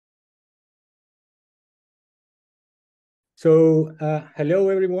Hello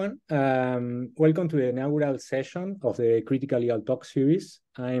everyone. Welcome to the inaugural session of the Critical Legal Talk series.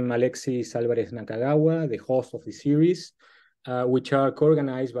 I'm Alexis Alvarez-Nakagawa, the host of the series, which are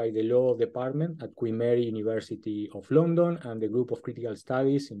co-organized by the Law Department at QMUL University of London and the Group of Critical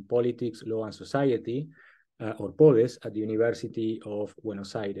Studies in Politics, Law and Society, or PODES, at the University of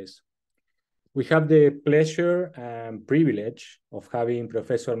Buenos Aires. We have the pleasure and privilege of having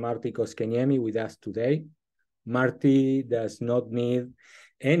Professor Martti Koskenniemi with us today. Martti does not need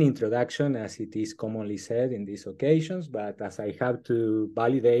any introduction, as it is commonly said in these occasions, but as I have to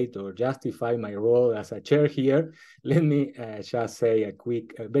validate or justify my role as a chair here, let me just say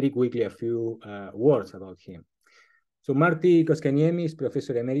very quickly a few words about him. So Martti Koskenniemi is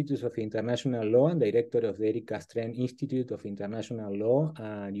Professor Emeritus of International Law and Director of the Erik Castrén Institute of International Law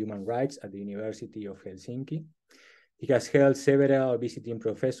and Human Rights at the University of Helsinki. He has held several visiting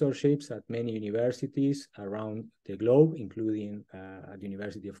professorships at many universities around the globe, including at the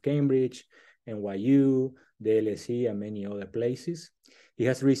University of Cambridge, NYU, the LSE, and many other places. He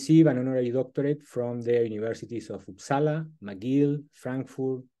has received an honorary doctorate from the universities of Uppsala, McGill,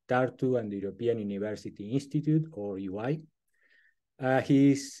 Frankfurt, Tartu, and the European University Institute, or UI.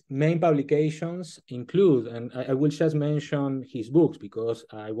 His main publications include, and I will just mention his books because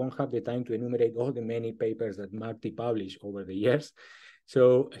I won't have the time to enumerate all the many papers that Martti published over the years.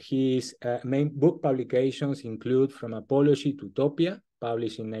 So his main book publications include From Apology to Utopia,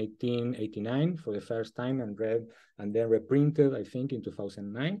 published in 1989 for the first time and read and then reprinted, I think, in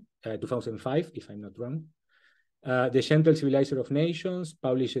 2005, if I'm not wrong. The Gentle Civilizer of Nations,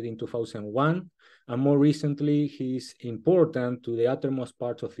 published in 2001, and more recently, his Important to the Uttermost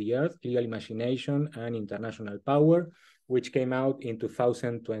Parts of the Earth, Legal Imagination and International Power, which came out in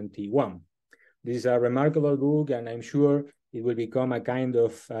 2021. This is a remarkable book, and I'm sure it will become a kind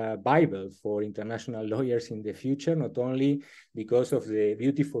of Bible for international lawyers in the future, not only because of the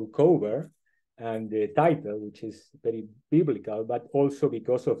beautiful cover and the title, which is very biblical, but also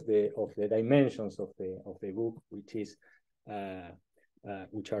because of the dimensions of the book, which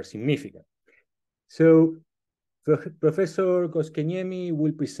are significant. So, Professor Koskenniemi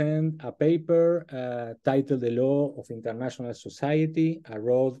will present a paper titled "The Law of International Society: A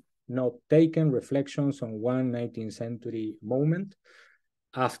Road Not Taken: Reflections on One 19th Century Moment."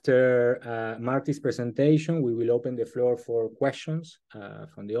 After Martti's presentation, we will open the floor for questions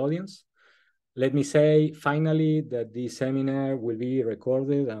from the audience. Let me say, finally, that this seminar will be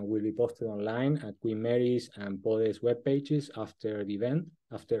recorded and will be posted online at QMUL's and PODES web pages after the event,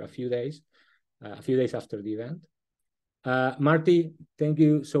 after a few days after the event. Martti, thank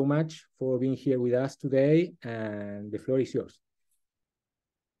you so much for being here with us today, and the floor is yours.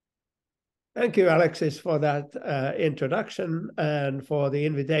 Thank you, Alexis, for that introduction and for the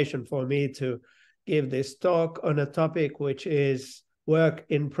invitation for me to give this talk on a topic which is work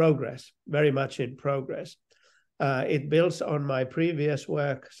in progress, very much in progress. It builds on my previous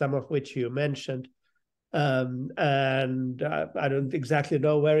work, some of which you mentioned, and I don't exactly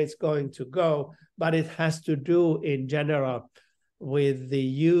know where it's going to go, but it has to do in general with the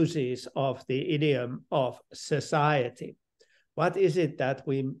uses of the idiom of society. What is it that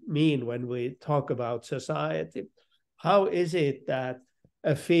we mean when we talk about society? How is it that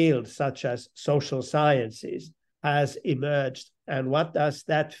a field such as social sciences has emerged, and what does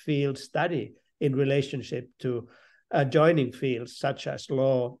that field study in relationship to adjoining fields such as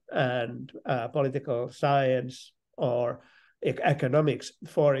law and political science or economics,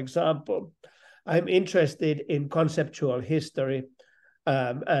 for example? I'm interested in conceptual history,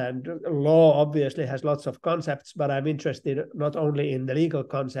 and law obviously has lots of concepts, but I'm interested not only in the legal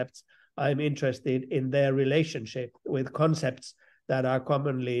concepts, I'm interested in their relationship with concepts that are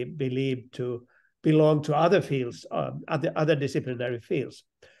commonly believed to belong to other fields, other disciplinary fields,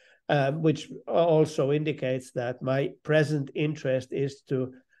 which also indicates that my present interest is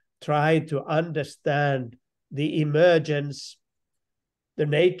to try to understand the emergence, the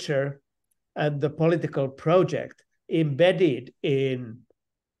nature, and the political project embedded in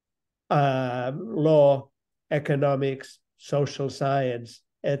law, economics, social science,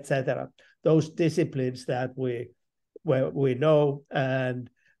 etc. Those disciplines that we know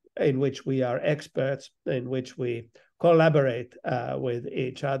and in which we are experts, in which we collaborate with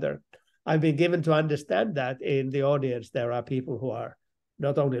each other. I've been given to understand that in the audience there are people who are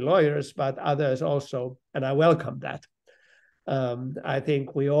not only lawyers, but others also, and I welcome that. I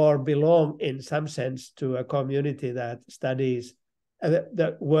think we all belong in some sense to a community that studies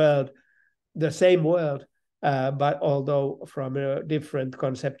the world, the same world, but although from different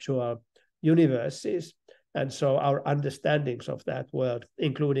conceptual universes. And so our understandings of that world,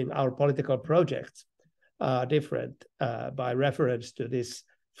 including our political projects, are different by reference to this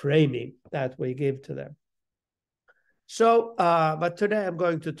framing that we give to them. So, but today I'm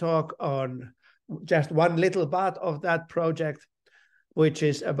going to talk on just one little part of that project, which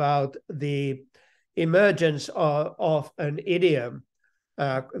is about the emergence of an idiom,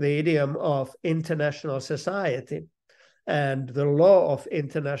 the idiom of international society and the law of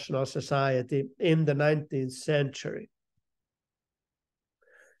international society in the 19th century.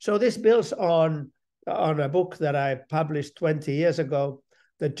 So this builds on a book that I published 20 years ago,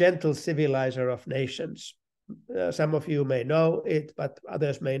 The Gentle Civilizer of Nations. Some of you may know it, but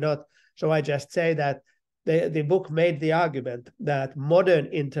others may not. So I just say that the book made the argument that modern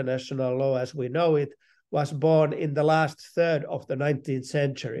international law as we know it was born in the last third of the 19th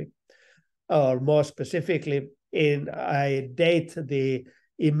century, or more specifically, I date the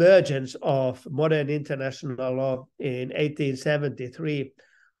emergence of modern international law in 1873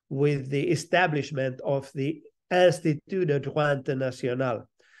 with the establishment of the Institut de Droit International,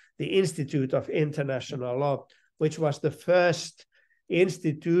 the Institute of International Law, which was the first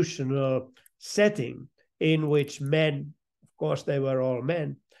institutional setting in which men, of course they were all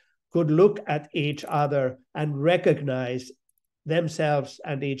men, could look at each other and recognize themselves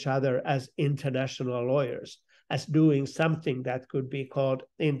and each other as international lawyers, as doing something that could be called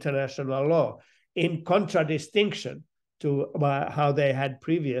international law, in contradistinction to how they had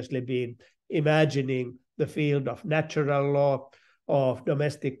previously been imagining the field of natural law, of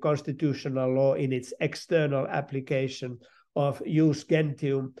domestic constitutional law in its external application, of jus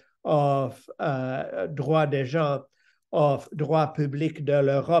gentium, of droit des gens, of droit public de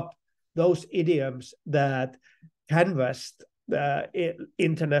l'Europe, those idioms that canvassed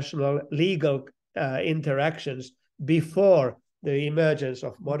international legal interactions before the emergence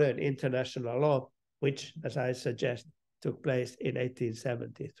of modern international law, which, as I suggest, took place in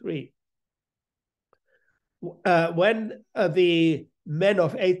 1873. When the men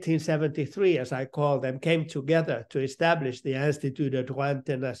of 1873, as I call them, came together to establish the Institut de Droit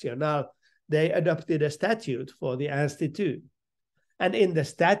International, they adopted a statute for the Institute. And in the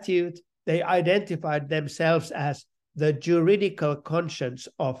statute, they identified themselves as the juridical conscience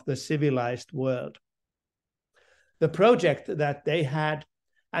of the civilized world. The project that they had,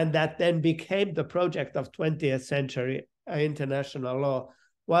 and that then became the project of 20th century international law,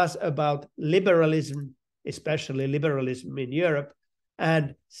 was about liberalism, especially liberalism in Europe,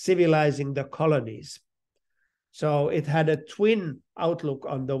 and civilizing the colonies. So it had a twin outlook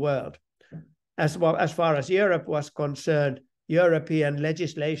on the world. As far as Europe was concerned, European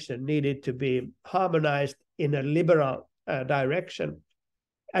legislation needed to be harmonized in a liberal direction.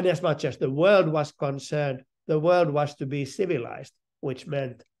 And as much as the world was concerned, the world was to be civilized, which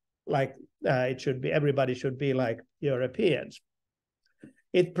meant like everybody should be like Europeans.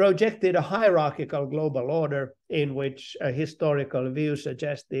 It projected a hierarchical global order in which a historical view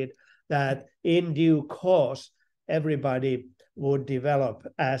suggested that in due course, everybody would develop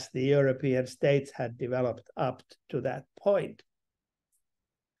as the European states had developed up to that point.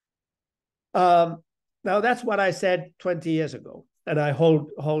 Now, that's what I said 20 years ago, and I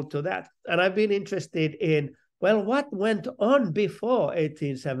hold to that. And I've been interested in, well, what went on before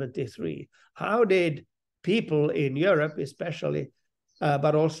 1873? How did people in Europe, especially,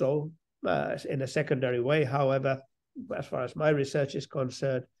 but also in a secondary way, however, as far as my research is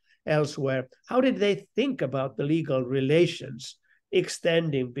concerned, elsewhere, how did they think about the legal relations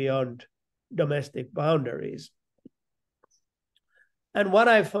extending beyond domestic boundaries? And what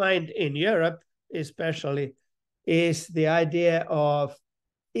I find in Europe, especially, is the idea of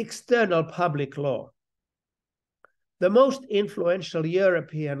external public law. The most influential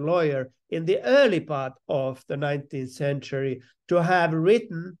European lawyer in the early part of the 19th century to have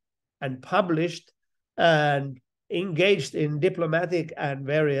written and published and engaged in diplomatic and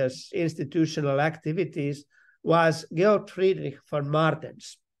various institutional activities was Georg Friedrich von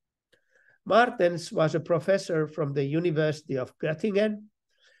Martens. Martens was a professor from the University of Göttingen.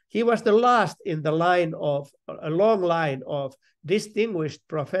 He was the last in the line of a long line of distinguished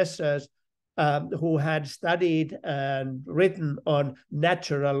professors who had studied and written on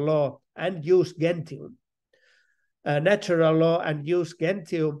natural law and jus gentium. Natural law and jus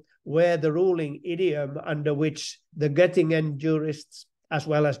gentium were the ruling idiom under which the Göttingen jurists, as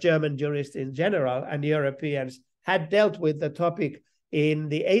well as German jurists in general and Europeans, had dealt with the topic in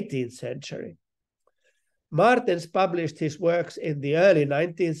the 18th century. Martens published his works in the early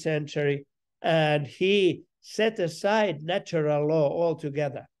 19th century, and he set aside natural law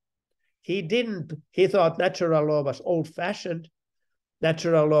altogether. He thought natural law was old-fashioned.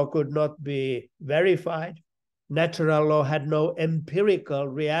 Natural law could not be verified. Natural law had no empirical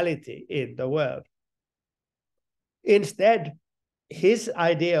reality in the world. Instead, his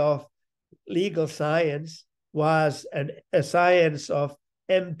idea of legal science was a science of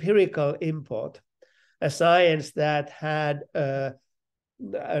empirical import, a science that had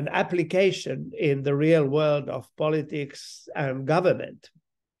an application in the real world of politics and government.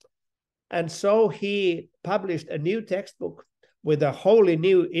 And so he published a new textbook with a wholly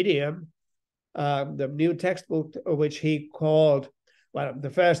new idiom, the new textbook, which he called, well, the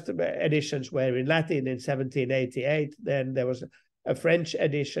first editions were in Latin in 1788. Then there was a French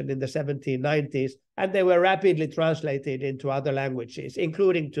edition in the 1790s, and they were rapidly translated into other languages,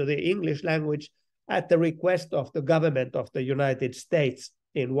 including to the English language at the request of the government of the United States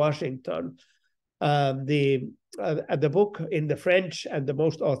in Washington. The book in the French and the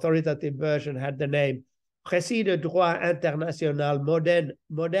most authoritative version had the name Précis de droit international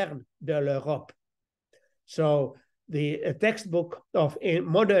moderne de l'Europe. So the textbook of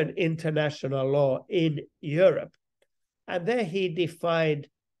modern international law in Europe. And there he defined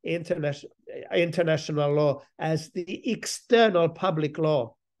international law as the external public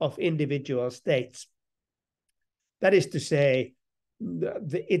law of individual states. That is to say,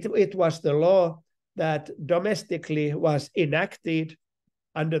 it was the law that domestically was enacted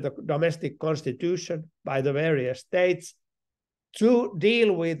under the domestic constitution by the various states to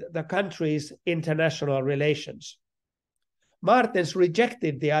deal with the country's international relations. Martens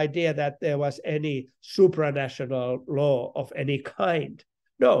rejected the idea that there was any supranational law of any kind.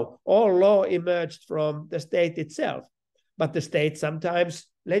 No, all law emerged from the state itself, but the state sometimes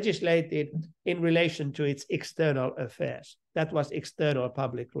legislated in relation to its external affairs. That was external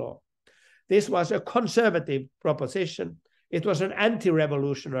public law. This was a conservative proposition. It was an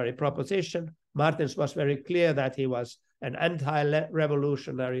anti-revolutionary proposition. Martens was very clear that he was an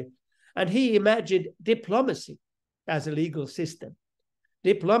anti-revolutionary, and he imagined diplomacy as a legal system.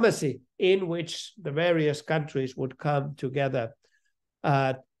 Diplomacy in which the various countries would come together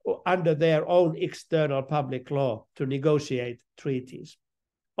under their own external public law to negotiate treaties.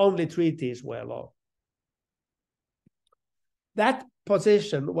 Only treaties were law. That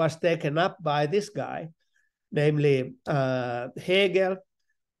position was taken up by this guy, namely Hegel,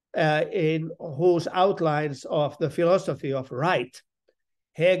 in whose outlines of the philosophy of right,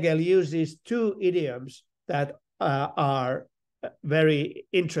 Hegel uses two idioms that are very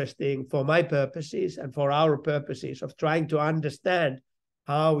interesting for my purposes and for our purposes of trying to understand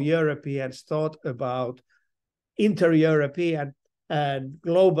how Europeans thought about inter-European and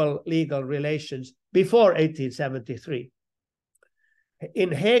global legal relations before 1873.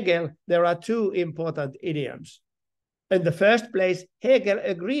 In Hegel, there are two important idioms. In the first place, Hegel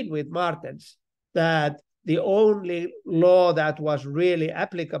agreed with Martens that the only law that was really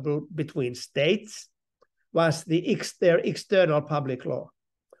applicable between states was their external public law.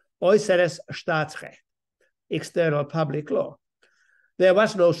 Äußeres Staatsrecht, external public law. There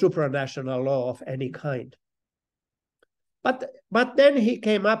was no supranational law of any kind. But then he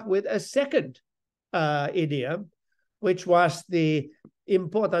came up with a second idiom, which was the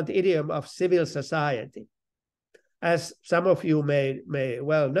important idiom of civil society. As some of you may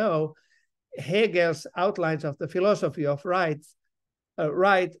well know, Hegel's outlines of the philosophy of right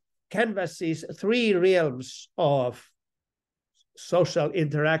canvases three realms of social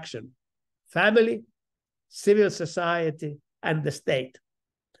interaction: family, civil society, and the state.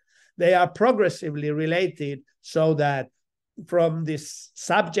 They are progressively related so that from this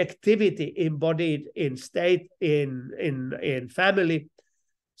subjectivity embodied in state, in family,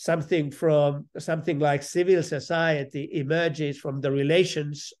 something like civil society emerges from the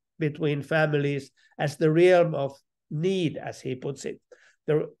relations between families as the realm of need, as he puts it.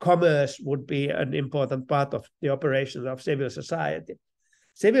 The commerce would be an important part of the operations of civil society.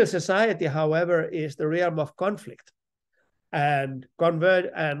 Civil society, however, is the realm of conflict and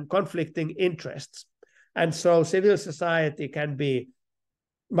conflicting interests. And so civil society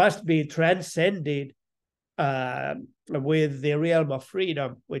must be transcended with the realm of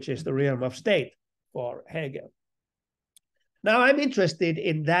freedom, which is the realm of state for Hegel. Now, I'm interested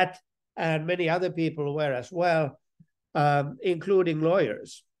in that, and many other people were as well, including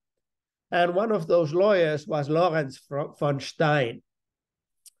lawyers. And one of those lawyers was Lorenz von Stein.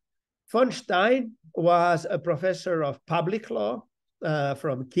 Von Stein was a professor of public law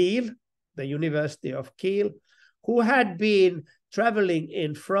from Kiel, the University of Kiel, who had been traveling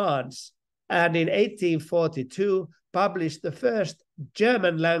in France and in 1842 published the first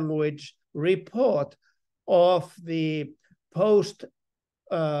German language report of the post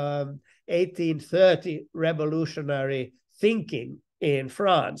 1830 revolutionary thinking in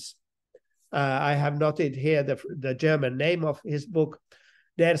France. I have noted here the German name of his book.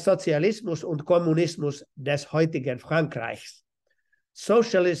 der Sozialismus und Kommunismus des heutigen Frankreichs.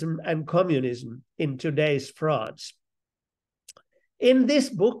 Socialism and Communism in Today's France. In this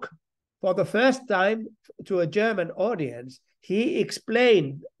book, for the first time to a German audience, he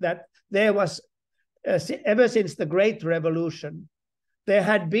explained that there was, ever since the Great Revolution, there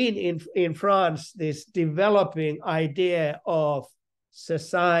had been in France this developing idea of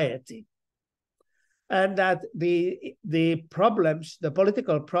society, and that the problems, the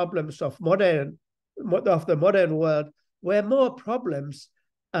political problems of the modern world were more problems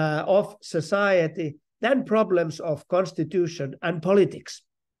of society than problems of constitution and politics.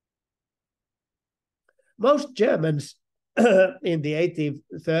 Most Germans in the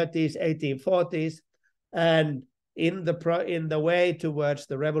 1830s, 1840s, and in the way towards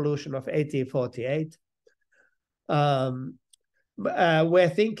the revolution of 1848, were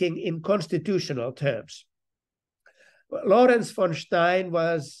thinking in constitutional terms. Lawrence von Stein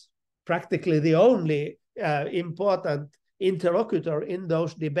was practically the only important interlocutor in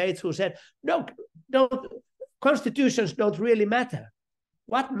those debates who said, no, constitutions don't really matter.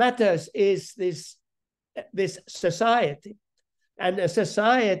 What matters is this society. And a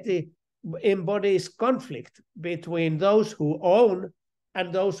society embodies conflict between those who own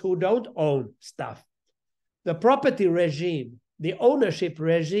and those who don't own stuff. The property regime, the ownership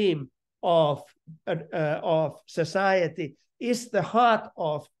regime of society is the heart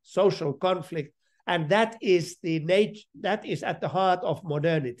of social conflict, and that is at the heart of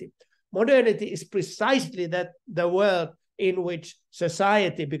modernity. Modernity is precisely the world in which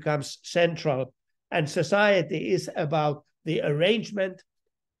society becomes central, and society is about the arrangement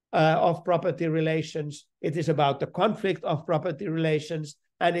of property relations. It is about the conflict of property relations,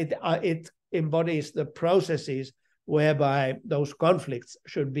 and it embodies the processes whereby those conflicts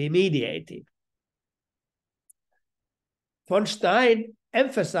should be mediated. Von Stein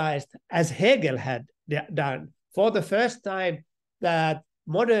emphasized, as Hegel had done, for the first time that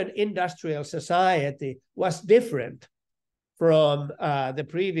modern industrial society was different from the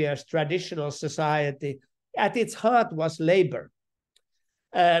previous traditional society. At its heart was labor.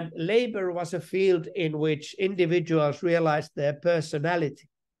 And labor was a field in which individuals realized their personality.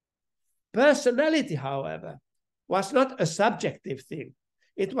 Personality, however, was not a subjective thing.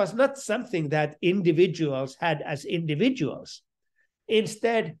 It was not something that individuals had as individuals.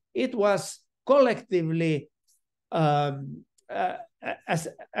 Instead, it was collectively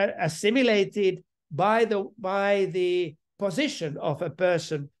assimilated by the position of a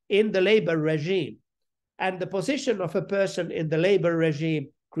person in the labor regime. And the position of a person in the labor regime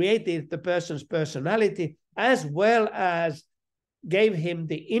created the person's personality, as well as gave him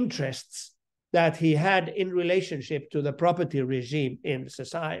the interests that he had in relationship to the property regime in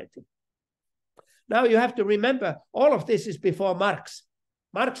society. Now you have to remember, all of this is before Marx.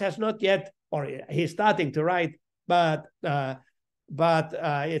 Marx has not yet, or he's starting to write, but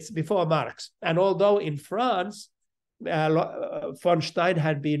it's before Marx. And although in France, von Stein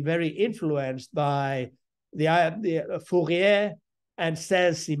had been very influenced by the Fourier and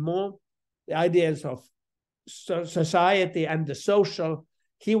Saint-Simon, the ideas of society and the social,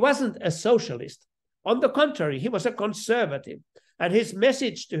 he wasn't a socialist. On the contrary, he was a conservative. And his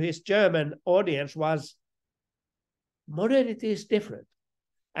message to his German audience was, modernity is different.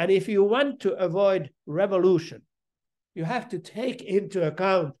 And if you want to avoid revolution, you have to take into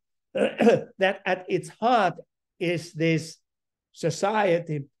account that at its heart is this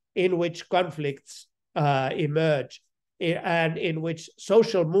society in which conflicts emerge and in which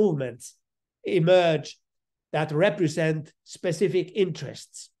social movements emerge that represent specific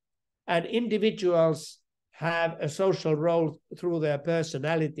interests. And individuals have a social role through their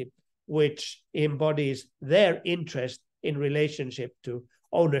personality, which embodies their interest in relationship to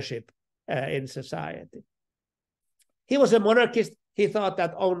ownership in society. He was a monarchist. He thought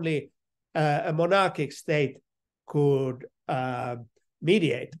that only a monarchic state could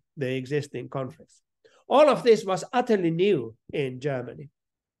mediate the existing conflicts. All of this was utterly new in Germany.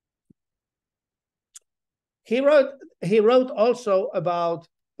 He wrote also about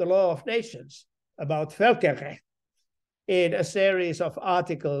the law of nations, about Völkerrecht, in a series of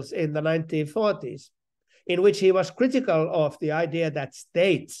articles in the 1940s, in which he was critical of the idea that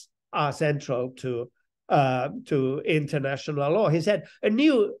states are central to international law. He said a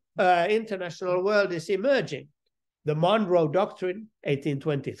new international world is emerging. The Monroe Doctrine,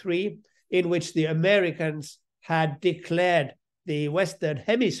 1823, in which the Americans had declared the Western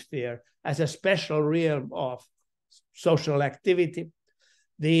Hemisphere as a special realm of social activity.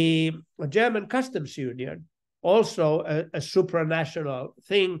 The German Customs Union, also a supranational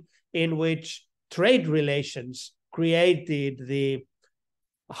thing in which trade relations created the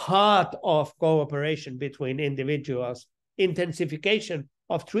heart of cooperation between individuals, intensification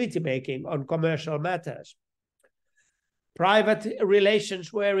of treaty making on commercial matters. Private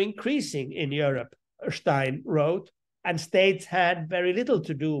relations were increasing in Europe, Stein wrote, and states had very little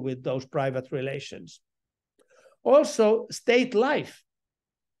to do with those private relations. Also, state life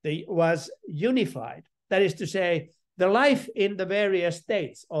was unified. That is to say, the life in the various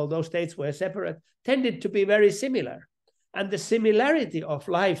states, although states were separate, tended to be very similar. And the similarity of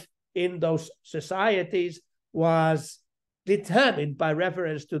life in those societies was determined by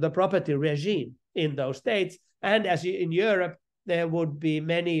reference to the property regime in those states. And as in Europe, there would be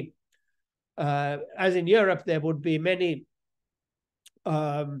many,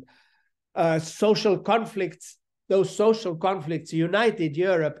 social conflicts. Those social conflicts united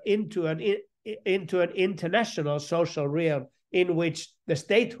Europe into an international social realm in which the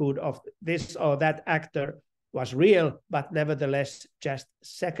statehood of this or that actor was real, but nevertheless just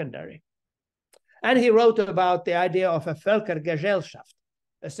secondary. And he wrote about the idea of a Völkergesellschaft,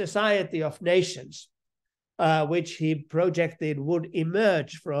 a society of nations, which he projected would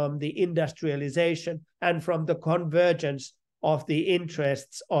emerge from the industrialization and from the convergence of the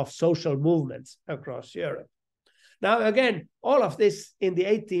interests of social movements across Europe. Now, again, all of this in the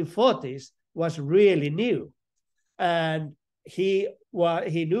 1840s was really new. And he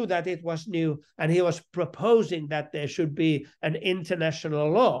knew that it was new, and he was proposing that there should be an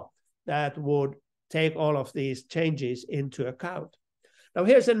international law that would take all of these changes into account. Now,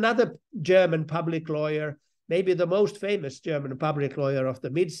 here's another German public lawyer, maybe the most famous German public lawyer of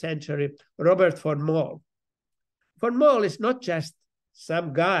the mid-century, Robert von Moll. Von Moll is not just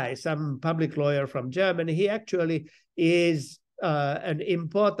some guy, some public lawyer from Germany. He actually is an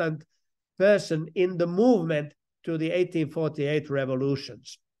important person in the movement to the 1848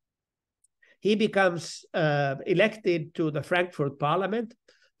 revolutions. He becomes elected to the Frankfurt Parliament,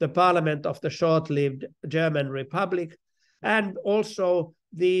 the parliament of the short-lived German Republic, and also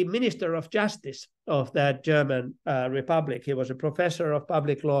the Minister of Justice of that German Republic. He was a professor of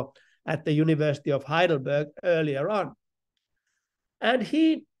public law at the University of Heidelberg earlier on. And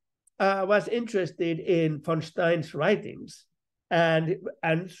he was interested in von Stein's writings and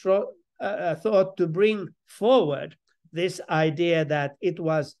thought to bring forward this idea that it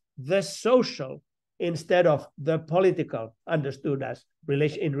was the social instead of the political, understood as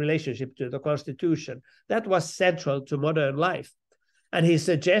in relationship to the Constitution, that was central to modern life. And he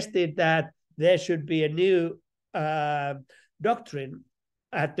suggested that there should be a new doctrine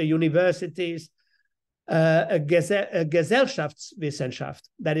at the universities, a Gesellschaftswissenschaft,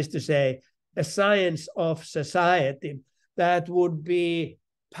 that is to say, a science of society that would be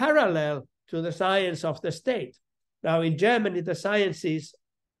parallel to the science of the state. Now, in Germany, the sciences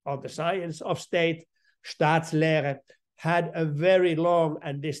of the science of state, Staatslehre, had a very long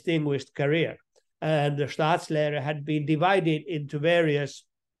and distinguished career. And the Staatslehre had been divided into various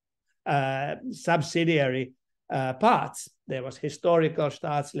subsidiary parts. There was historical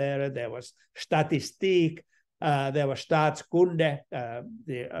Staatslehre, there was Statistik, there was Staatskunde,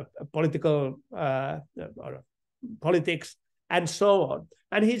 the political politics, and so on.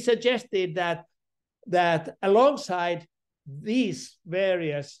 And he suggested that alongside these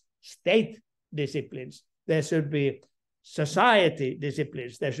various state disciplines, there should be society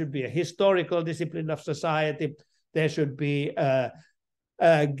disciplines. There should be a historical discipline of society. There should be a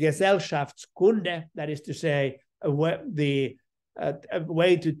Gesellschaftskunde, that is to say, a way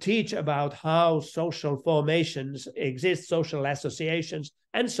to teach about how social formations exist, social associations,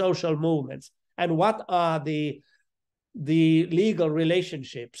 and social movements, and what are the legal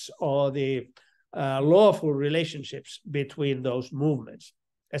relationships or the lawful relationships between those movements,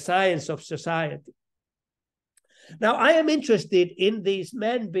 a science of society. Now, I am interested in these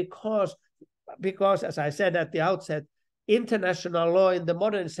men because, as I said at the outset, international law in the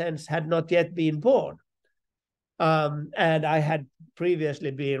modern sense had not yet been born. And I had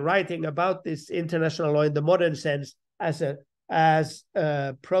previously been writing about this international law in the modern sense as a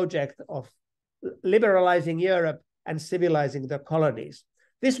project of liberalizing Europe and civilizing the colonies.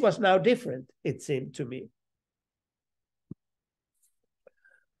 This was now different, it seemed to me.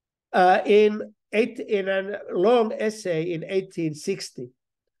 In a long essay in 1860,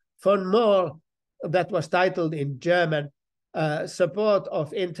 von Moll, that was titled in German, Support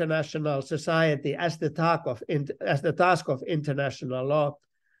of International Society as the task of international law,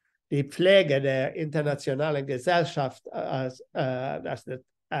 die Pflege der internationalen Gesellschaft as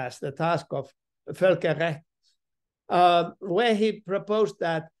the task of Völkerrecht, where he proposed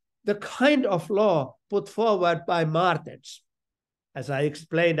that the kind of law put forward by Martens, as I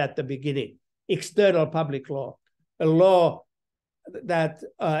explained at the beginning, external public law, a law that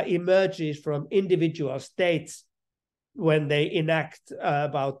emerges from individual states when they enact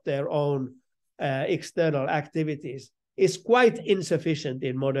about their own external activities is quite insufficient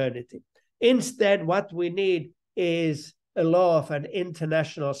in modernity. Instead, what we need is a law of an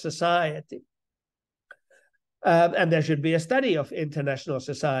international society. And there should be a study of international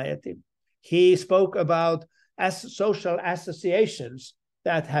society. He spoke about social associations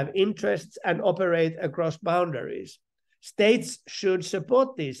that have interests and operate across boundaries. States should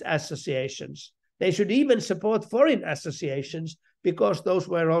support these associations. They should even support foreign associations because those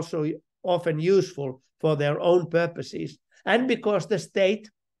were also often useful for their own purposes. And because the state,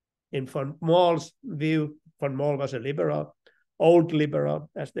 in von Moll's view, von Moll was a liberal, old liberal,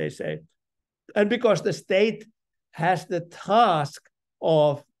 as they say, and because the state has the task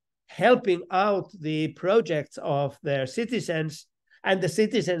of helping out the projects of their citizens, and the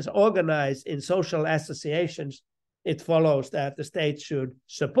citizens organize in social associations, it follows that the state should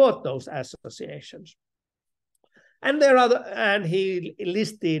support those associations. And and he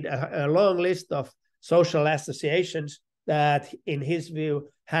listed a long list of social associations that, in his view,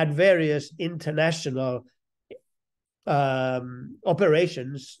 had various international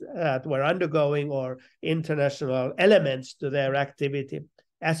operations that were undergoing or international elements to their activity.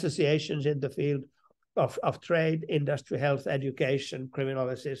 Associations in the field of trade, industry, health, education, criminal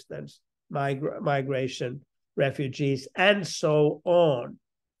assistance, migration, refugees, and so on.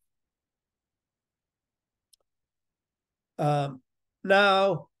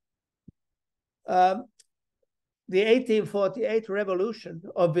 Now, the 1848 revolution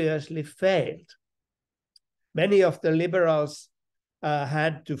obviously failed. Many of the liberals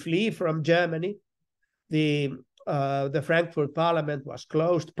had to flee from Germany. The Frankfurt Parliament was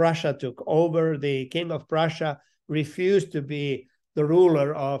closed. Prussia took over. The King of Prussia refused to be the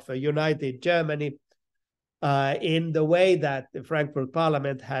ruler of a united Germany in the way that the Frankfurt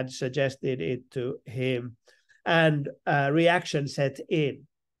Parliament had suggested it to him, and reaction set in.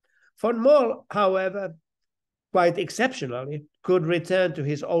 Von Moll, however, quite exceptionally, could return to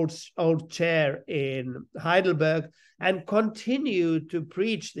his old chair in Heidelberg and continue to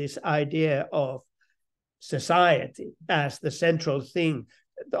preach this idea of society as the central thing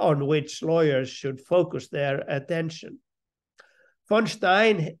on which lawyers should focus their attention. Von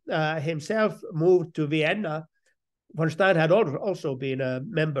Stein himself moved to Vienna. Von Stein had also been a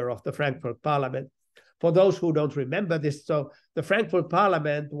member of the Frankfurt Parliament. For those who don't remember this, so the Frankfurt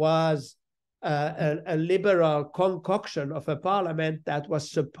Parliament was a liberal concoction of a parliament that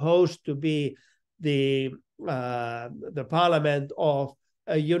was supposed to be the parliament of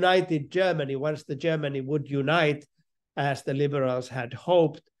a united Germany once the Germany would unite, as the liberals had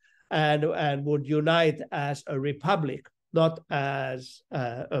hoped, and would unite as a republic, not as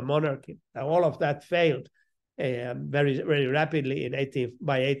a monarchy. Now, all of that failed very, very rapidly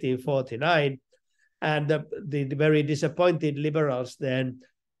by 1849, and the very disappointed liberals then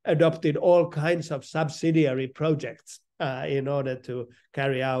adopted all kinds of subsidiary projects in order to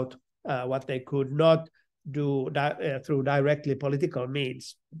carry out what they could not do through directly political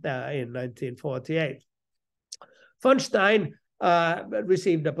means in 1948. Von Stein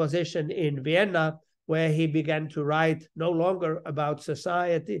received a position in Vienna where he began to write no longer about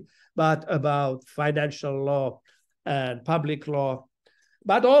society, but about financial law and public law,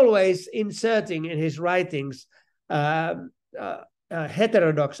 but always inserting in his writings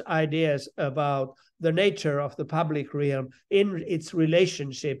heterodox ideas about the nature of the public realm in its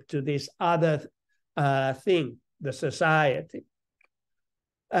relationship to this other thing, the society.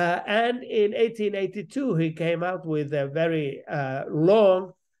 And in 1882, he came out with a very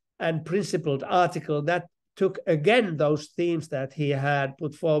long and principled article that took again those themes that he had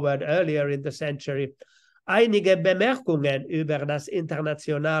put forward earlier in the century. Einige Bemerkungen über das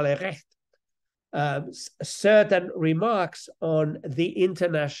internationale Recht. Certain remarks on the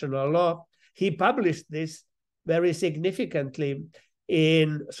international law. He published this very significantly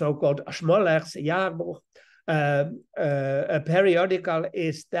in so-called Schmoller's Jahrbuch, a periodical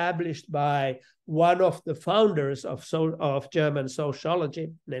established by one of the founders of German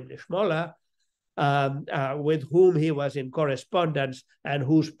sociology, namely Schmoller, with whom he was in correspondence and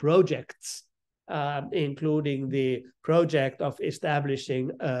whose projects, including the project of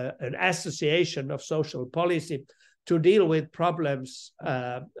establishing an association of social policy to deal with problems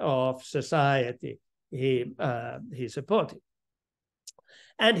of society, he supported.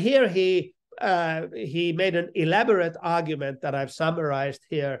 And here he made an elaborate argument that I've summarized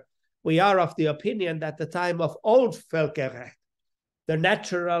here. We are of the opinion that the time of old Völkerrecht, the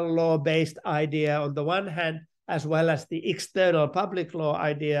natural law-based idea on the one hand, as well as the external public law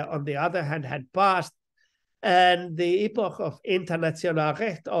idea on the other hand, had passed, and the epoch of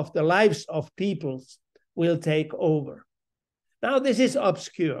internationalrecht, of the lives of peoples, will take over. Now, this is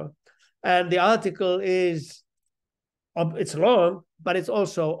obscure, and the article is, it's long, but it's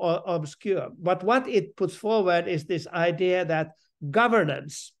also obscure. But what it puts forward is this idea that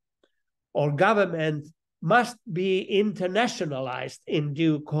governance or government must be internationalized in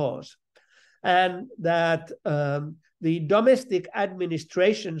due course, and that the domestic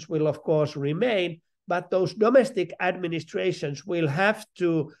administrations will, of course, remain, but those domestic administrations will have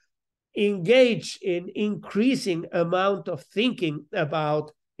to engage in increasing amount of thinking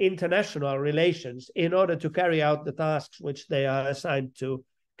about international relations in order to carry out the tasks which they are assigned to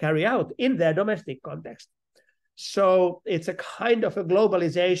carry out in their domestic context. So it's a kind of a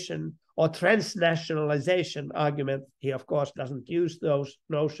globalization or transnationalization argument. He, of course, doesn't use those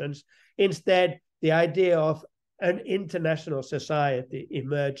notions. Instead, the idea of an international society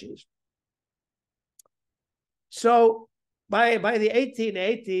emerges. So by the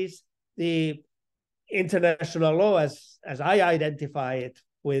 1880s, the international law, as I identify it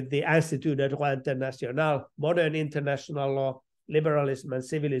with the Institut de droit international, modern international law, liberalism and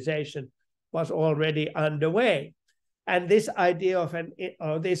civilization, was already underway. And this idea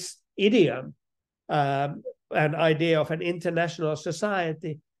of this idiom, an idea of an international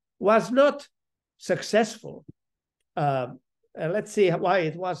society, was not successful. And let's see why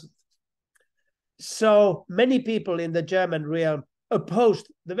it wasn't. So many people in the German realm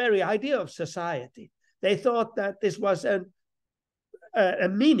opposed the very idea of society. They thought that this was a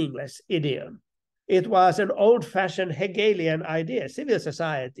meaningless idiom. It was an old-fashioned Hegelian idea, civil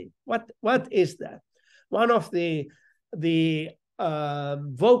society. What is that? One of the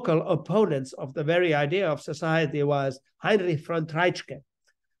vocal opponents of the very idea of society was Heinrich von Treitschke,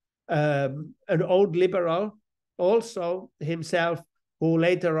 an old liberal, also himself, who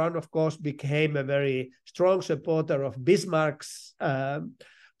later on, of course, became a very strong supporter of Bismarck's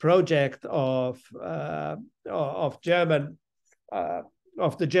project of the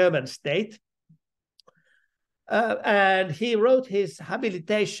German state. And he wrote his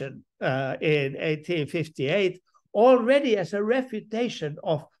habilitation in 1858 already as a refutation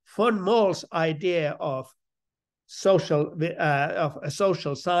of von Moll's idea of a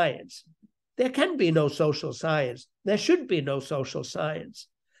social science. There can be no social science. There should be no social science.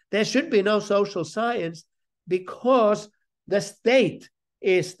 There should be no social science because the state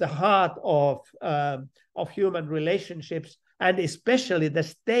is the heart of human relationships, and especially the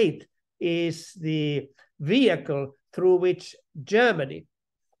state is the vehicle through which Germany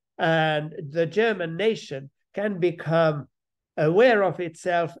and the German nation can become aware of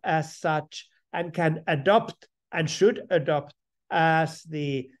itself as such and can adopt and should adopt as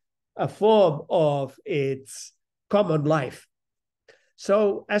a form of its common life.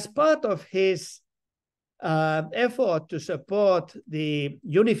 So as part of his effort to support the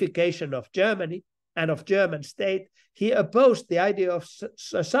unification of Germany and of German state, he opposed the idea of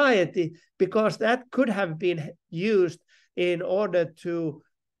society because that could have been used in order to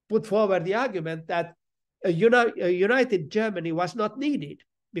put forward the argument that a united Germany was not needed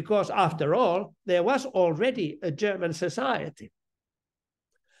because, after all, there was already a German society.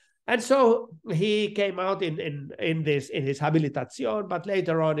 And so he came out in his habilitation, but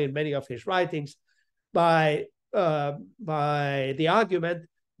later on in many of his writings, by the argument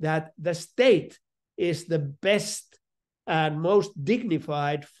that the state is the best and most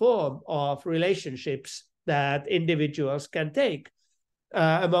dignified form of relationships that individuals can take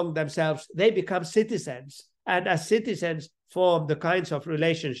among themselves. They become citizens, and as citizens form the kinds of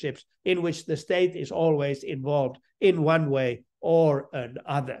relationships in which the state is always involved in one way or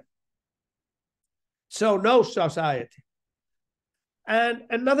another. So no society. And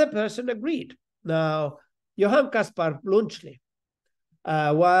another person agreed. Now, Johann Caspar Bluntschli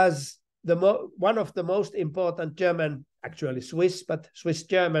was one of the most important German, actually Swiss, but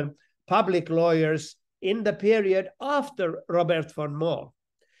Swiss-German public lawyers in the period after Robert von Moll.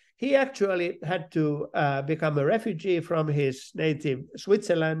 He actually had to become a refugee from his native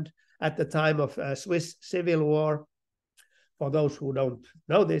Switzerland at the time of Swiss Civil War. For those who don't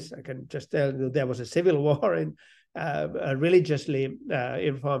know this, I can just tell you there was a civil war, a religiously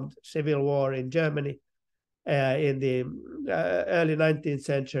informed civil war in Germany in the early 19th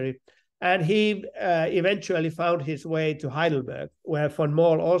century. And he eventually found his way to Heidelberg, where von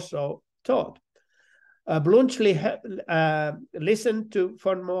Moll also taught. Bluntschli listened to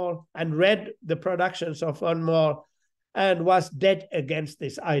von Moll and read the productions of von Moll and was dead against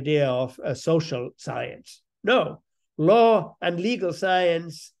this idea of social science. No, law and legal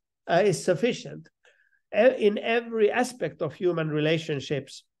science is sufficient. In every aspect of human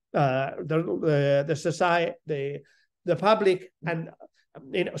relationships, the society, the public, and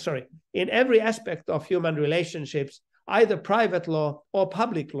in every aspect of human relationships, either private law or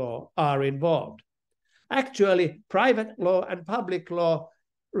public law are involved. Actually, private law and public law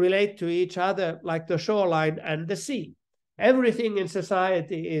relate to each other like the shoreline and the sea. Everything in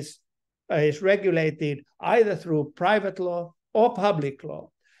society is regulated either through private law or public law.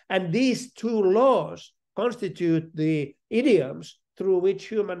 And these two laws constitute the idioms through which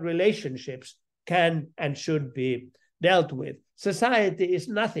human relationships can and should be dealt with. Society is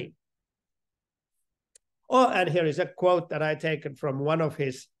nothing. Oh, and here is a quote that I taken from one of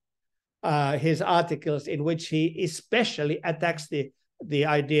his articles, in which he especially attacks the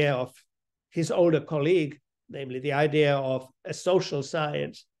idea of his older colleague, namely the idea of a social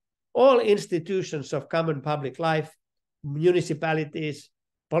science. All institutions of common public life, municipalities,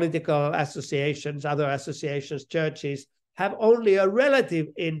 political associations, other associations, churches, have only a relative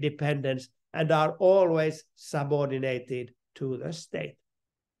independence and are always subordinated to the state.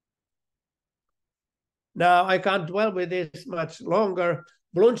 Now, I can't dwell with this much longer.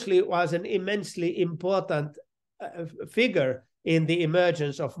 Bluntschli was an immensely important figure in the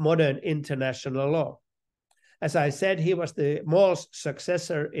emergence of modern international law. As I said, he was the Moll's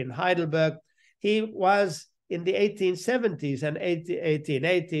successor in Heidelberg. He was, in the 1870s and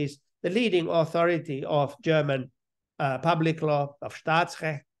 1880s, the leading authority of German public law, of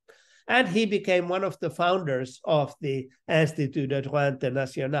Staatsrecht, and he became one of the founders of the Institut de Droit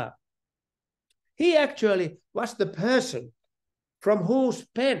International. He actually was the person from whose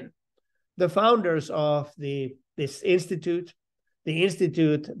pen the founders of this institute, the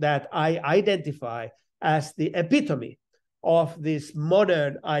institute that I identify as the epitome of this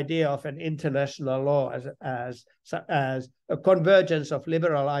modern idea of an international law as a convergence of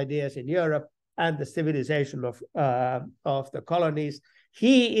liberal ideas in Europe and the civilization of the colonies.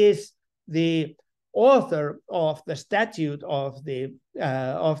 He is the author of the statute of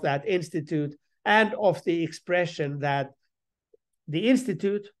that institute and of the expression that the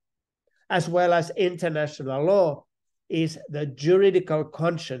institute, as well as international law, is the juridical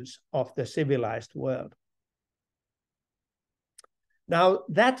conscience of the civilized world. Now,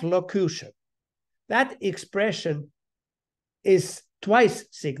 that locution, that expression is twice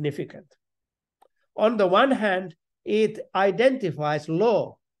significant. On the one hand, it identifies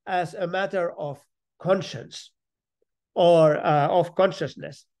law as a matter of conscience or of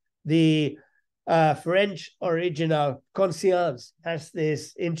consciousness. The French original conscience has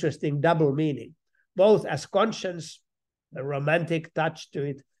this interesting double meaning, both as conscience, a romantic touch to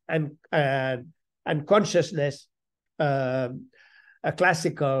it, and consciousness, a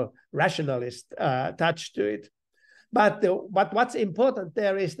classical rationalist touch to it. But what's important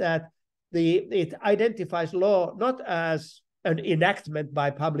there is that it identifies law not as an enactment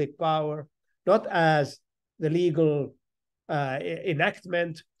by public power, not as the legal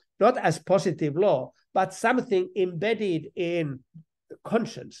enactment, not as positive law, but something embedded in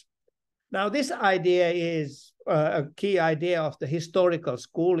conscience. Now, this idea is a key idea of the historical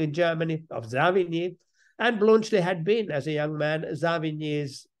school in Germany, of Savigny, and Bluntschli had been, as a young man,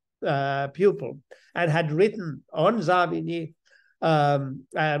 Savigny's pupil, and had written on Savigny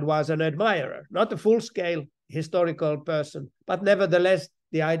and was an admirer, not a full-scale historical person, but nevertheless,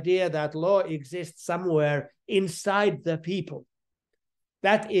 the idea that law exists somewhere inside the people.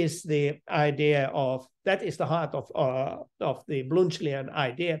 That is the idea of, that is the heart of the Bluntschlian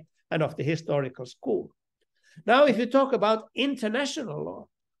idea and of the historical school. Now, if you talk about international law,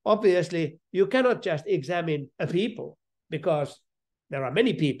 obviously, you cannot just examine a people because there are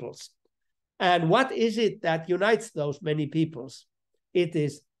many peoples. And what is it that unites those many peoples? It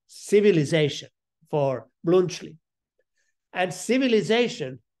is civilization for Bluntschli. And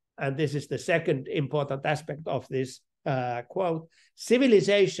civilization, and this is the second important aspect of this quote,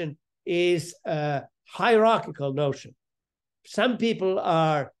 civilization is a hierarchical notion. Some people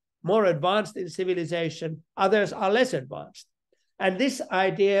are more advanced in civilization, others are less advanced. And this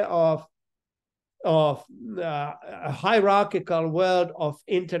idea of a hierarchical world of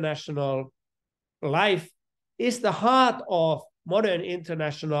international life is the heart of modern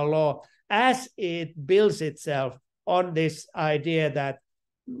international law as it builds itself on this idea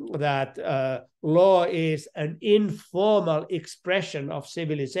that law is an informal expression of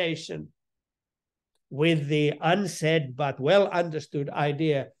civilization with the unsaid but well understood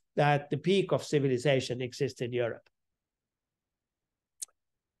idea that the peak of civilization exists in Europe.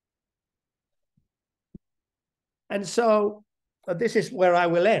 And so this is where I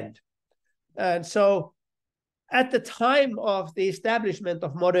will end. And so at the time of the establishment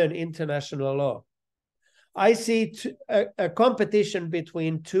of modern international law, I see a competition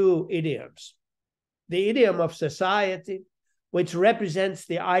between two idioms. The idiom of society, which represents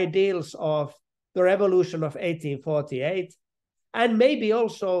the ideals of the revolution of 1848, and maybe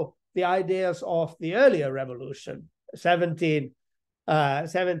also the ideas of the earlier revolution,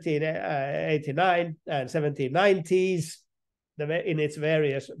 1789 and 1790s, in its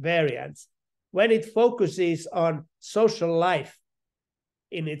various variants, when it focuses on social life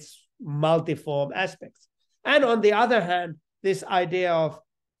in its multiform aspects. And on the other hand, this idea of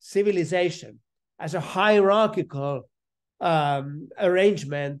civilization as a hierarchical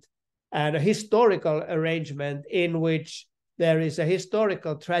arrangement and a historical arrangement in which there is a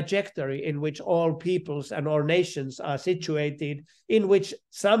historical trajectory in which all peoples and all nations are situated, in which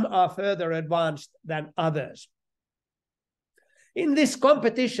some are further advanced than others. In this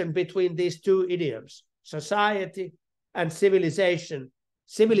competition between these two idioms, society and civilization,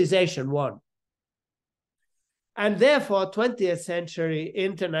 civilization won. And therefore, 20th century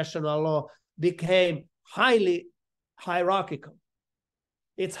international law became highly hierarchical.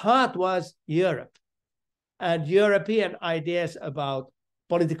 Its heart was Europe and European ideas about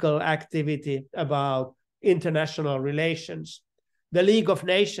political activity, about international relations. The League of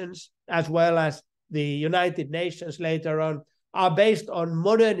Nations, as well as the United Nations later on, are based on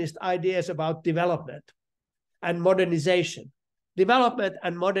modernist ideas about development and modernization. Development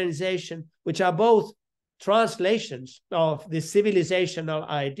and modernization, which are both translations of the civilizational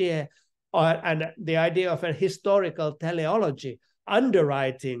idea and the idea of a historical teleology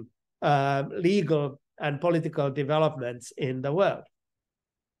underwriting legal and political developments in the world.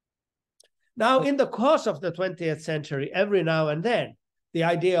 Now, in the course of the 20th century, every now and then, the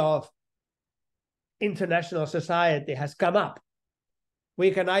idea of international society has come up.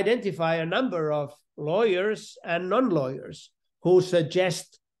 We can identify a number of lawyers and non-lawyers who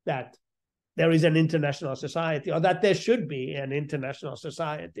suggest that there is an international society or that there should be an international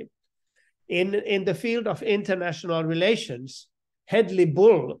society. In the field of international relations, Hedley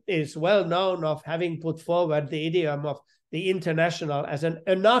Bull is well known of having put forward the idiom of the international as an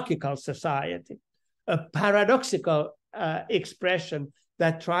anarchical society, a paradoxical expression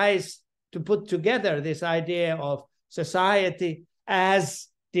that tries to put together this idea of society as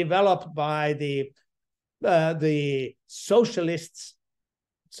developed by the socialists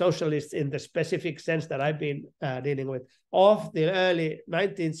in the specific sense that I've been dealing with, of the early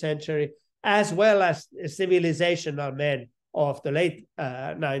 19th century, as well as civilizational men of the late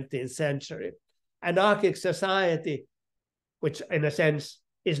 19th century. Anarchic society, which in a sense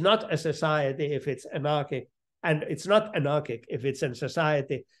is not a society if it's anarchic, and it's not anarchic if it's in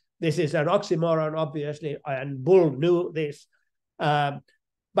society. This is an oxymoron, obviously, and Bull knew this.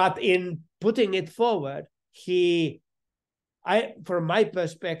 But in putting it forward, from my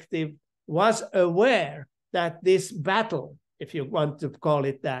perspective, was aware that this battle, if you want to call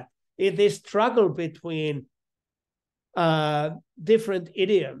it that, is this struggle between different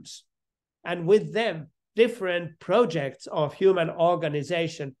idioms, and with them, different projects of human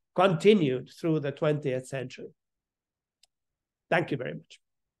organization continued through the 20th century. Thank you very much.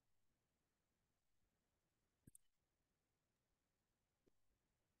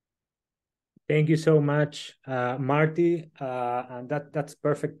 Thank you so much, Martti, and that's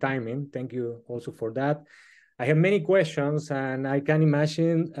perfect timing. Thank you also for that. I have many questions, and I can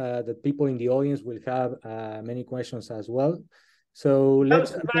imagine that people in the audience will have many questions as well. So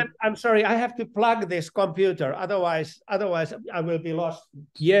let's. I'm sorry, I have to plug this computer. Otherwise, I will be lost.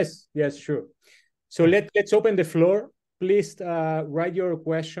 Yes, sure. So let's open the floor. Please write your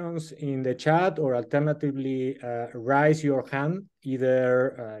questions in the chat, or alternatively, raise your hand,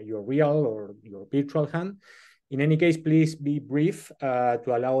 either your real or your virtual hand. In any case, please be brief to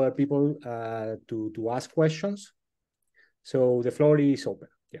allow other people to ask questions. So the floor is open.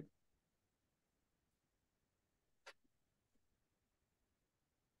 Yeah.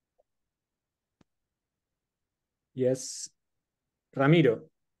 Yes, Ramiro,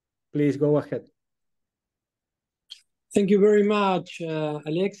 please go ahead. Thank you very much,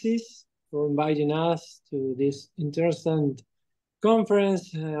 Alexis, for inviting us to this interesting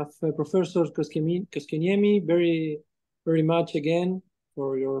conference of Professor Koskenniemi. Very much again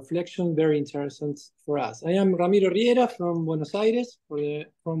for your reflection, very interesting for us. I am Ramiro Riera from Buenos Aires,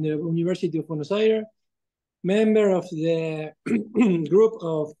 from the University of Buenos Aires, member of the group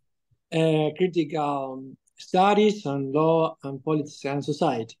of critical studies on law and politics and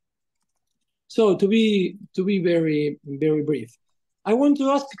society. So to be very brief, I want to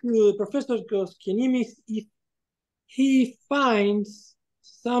ask Professor Koskenniemi if he finds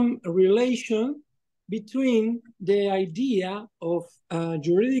some relation between the idea of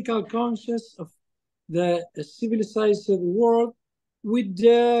juridical conscience of the civilized world with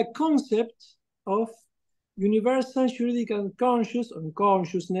the concept of universal juridical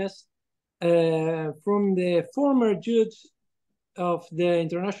consciousness from the former judge of the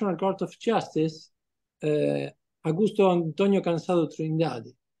International Court of Justice, Augusto Antonio Cansado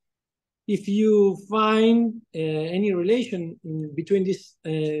Trindade. If you find any relation between these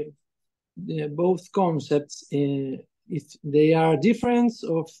both concepts, if they are different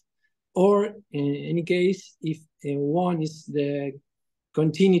or in any case, if one is the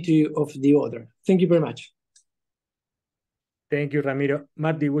continuity of the other. Thank you very much. Thank you, Ramiro.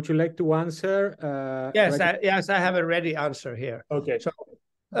 Martti, would you like to answer? Yes, I have a ready answer here. Okay.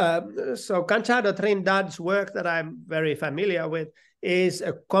 So Cansado Trindade's work that I'm very familiar with is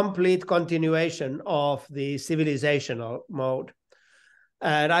a complete continuation of the civilizational mode.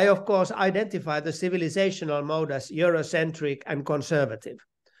 And I, of course, identify the civilizational mode as Eurocentric and conservative.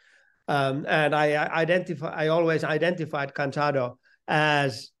 And I always identified Cansado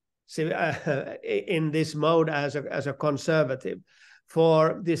as in this mode as a conservative.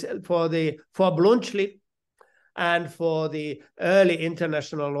 For Bluntschli and for the early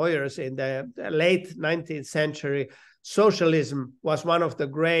international lawyers in the late 19th century, socialism was one of the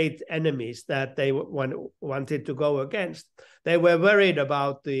great enemies that they wanted to go against. They were worried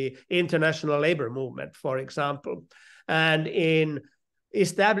about the international labor movement, for example. And in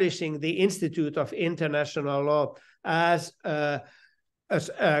establishing the Institute of International Law as a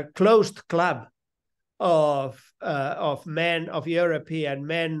closed club of men, of European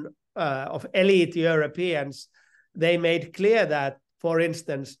men, of elite Europeans, they made clear that, for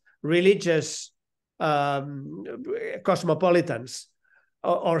instance, religious cosmopolitans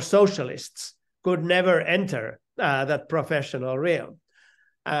or socialists could never enter that professional realm.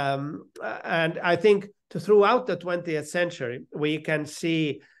 And I think throughout the 20th century, we can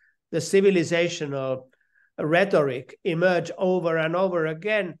see the civilizational rhetoric emerge over and over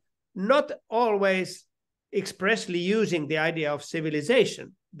again, not always expressly using the idea of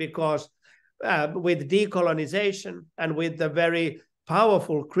civilization, because with decolonization and with the very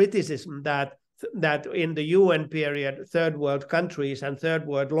powerful criticism that in the UN period, third world countries and third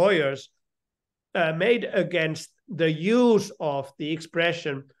world lawyers made against the use of the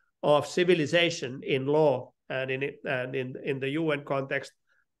expression of civilization in law and in the UN context,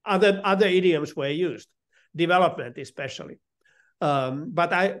 other idioms were used, development especially.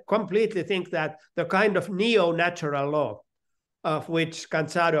 But I completely think that the kind of neo-natural law of which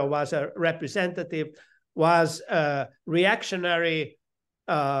Cansado was a representative was a reactionary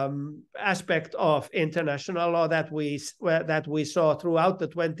aspect of international law that we saw throughout the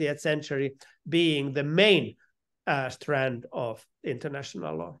 20th century being the main strand of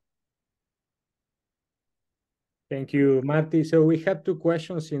international law. Thank you, Martti. So we have two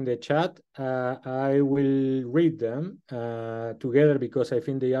questions in the chat. I will read them together because I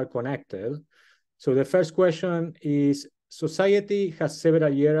think they are connected. So the first question is, society has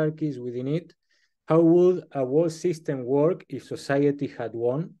several hierarchies within it. How would a world system work if society had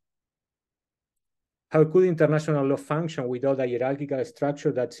one? How could international law function without a hierarchical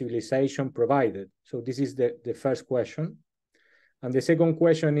structure that civilization provided? So this is the first question. And the second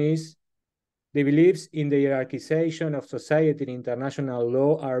question is, the beliefs in the hierarchization of society in international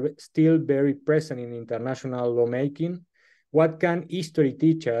law are still very present in international lawmaking. What can history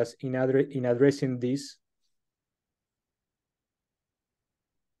teach us in addressing this?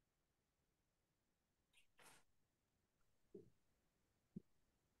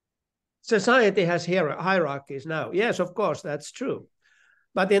 Society has hierarchies now. Yes, of course, that's true.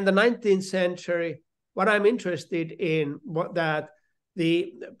 But in the 19th century, what I'm interested in that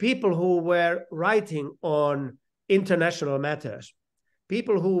the people who were writing on international matters,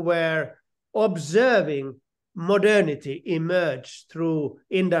 people who were observing modernity emerge through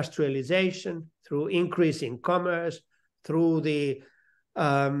industrialization, through increasing commerce, through the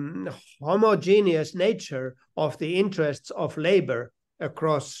homogeneous nature of the interests of labor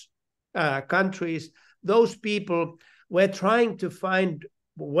across countries, those people were trying to find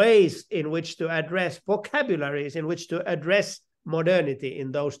ways in which to address, vocabularies in which to address modernity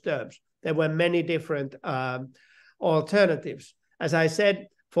in those terms. There were many different alternatives. As I said,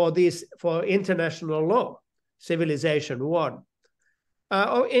 for international law, civilization won.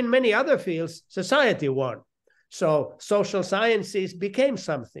 In many other fields, society won. So social sciences became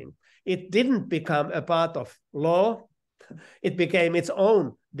something. It didn't become a part of law. It became its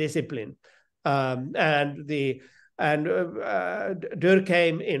own discipline. Durkheim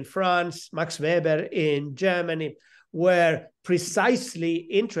in France, Max Weber in Germany were precisely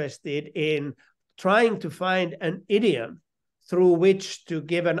interested in trying to find an idiom through which to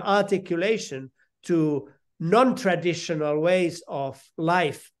give an articulation to non-traditional ways of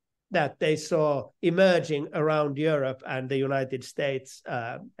life that they saw emerging around Europe and the United States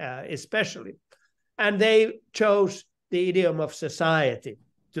especially. And they chose the idiom of society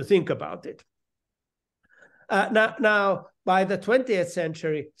to think about it. Now, by the 20th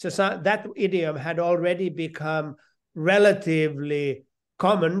century, that idiom had already become relatively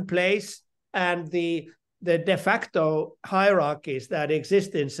commonplace, and the de facto hierarchies that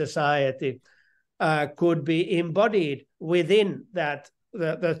exist in society could be embodied within that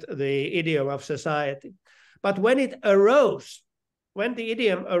the idiom of society. But when the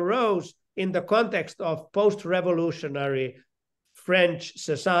idiom arose in the context of post-revolutionary French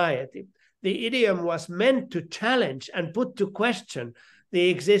society, the idiom was meant to challenge and put to question the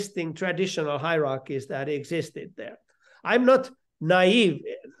existing traditional hierarchies that existed there. I'm not naive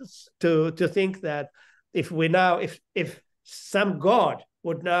to think that if some God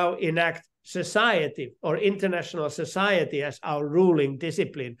would now enact society or international society as our ruling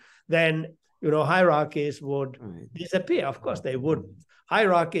discipline, then hierarchies would disappear. Of course they wouldn't.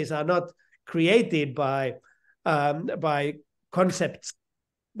 Hierarchies are not created by concepts,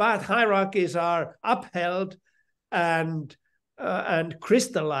 but hierarchies are upheld and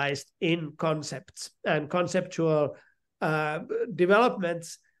crystallized in concepts, and conceptual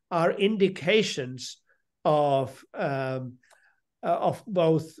developments are indications of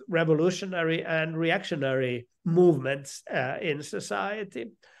both revolutionary and reactionary movements in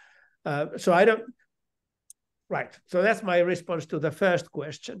society. So that's my response to the first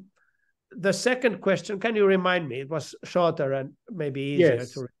question. The second question, can you remind me? It was shorter and maybe easier.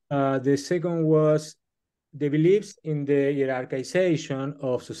 Yes. The second was the beliefs in the hierarchization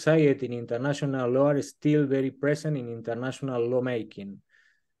of society in international law are still very present in international lawmaking.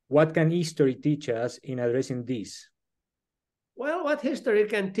 What can history teach us in addressing this? Well, what history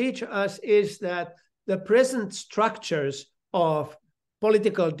can teach us is that the present structures of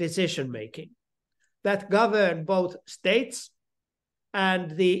political decision-making that govern both states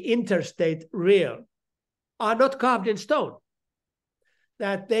and the interstate realm are not carved in stone,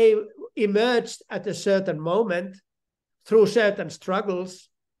 that they emerged at a certain moment through certain struggles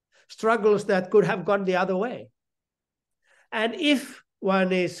that could have gone the other way. And if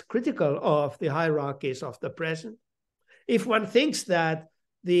one is critical of the hierarchies of the present, if one thinks that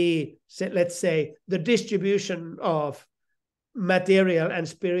let's say, the distribution of material and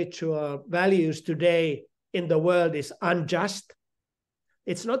spiritual values today in the world is unjust,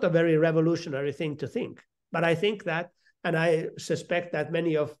 it's not a very revolutionary thing to think. But I think that, and I suspect that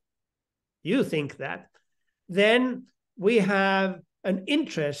many of you think that, then we have an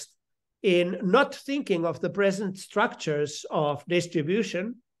interest in not thinking of the present structures of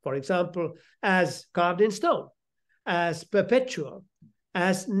distribution, for example, as carved in stone, as perpetual,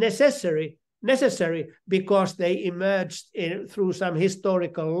 as necessary because they emerged through some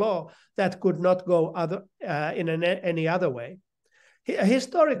historical law that could not go in any other way. A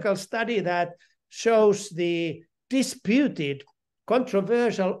historical study that shows the disputed,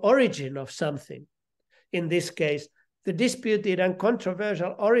 controversial origin of something, in this case, the disputed and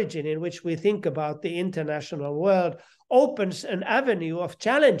controversial origin in which we think about the international world, opens an avenue of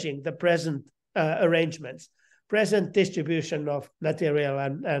challenging the present arrangements, present distribution of material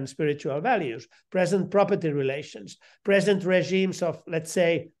and spiritual values, present property relations, present regimes of, let's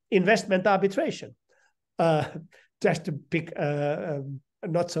say, investment arbitration, just to pick a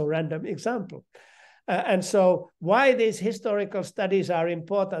not so random example. And so why these historical studies are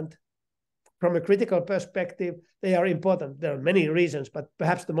important from a critical perspective, they are important. There are many reasons, but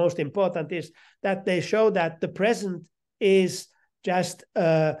perhaps the most important is that they show that the present is just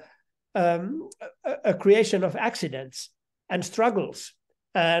a creation of accidents and struggles,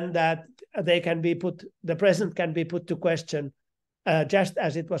 and that the present can be put to question just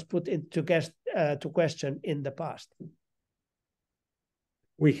as it was put to question in the past.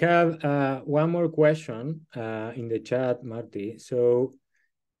 We have one more question in the chat, Martti. So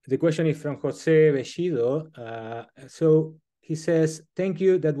the question is from Jose Bellido. So he says, thank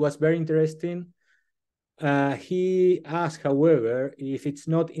you, that was very interesting. He asks, however, if it's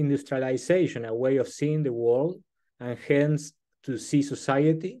not industrialization a way of seeing the world and hence to see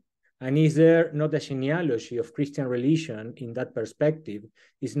society? And is there not a genealogy of Christian religion in that perspective?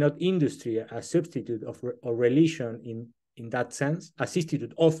 Is not industry a substitute of religion in that sense, a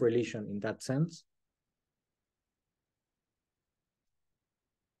substitute of religion in that sense?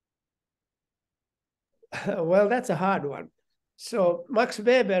 Well, that's a hard one. So Max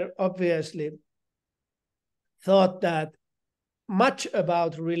Weber obviously thought that much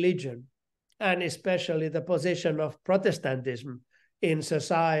about religion, and especially the position of Protestantism in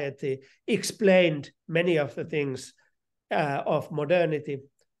society explained many of the things of modernity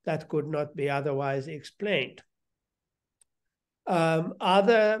that could not be otherwise explained.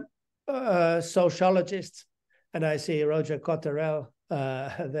 Other sociologists, and I see Roger Cotterell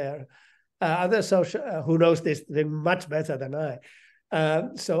there, who knows this thing much better than I.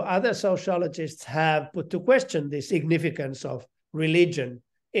 So other sociologists have put to question the significance of religion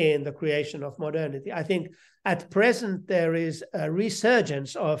in the creation of modernity. I think at present there is a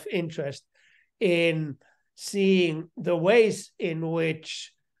resurgence of interest in seeing the ways in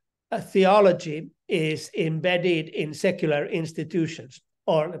which a theology is embedded in secular institutions,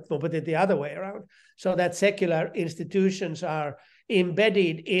 or let's put it the other way around, so that secular institutions are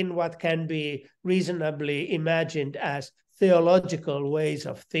embedded in what can be reasonably imagined as theological ways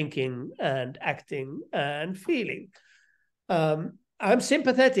of thinking and acting and feeling. I'm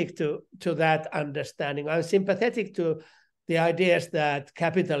sympathetic to that understanding. I'm sympathetic to the ideas that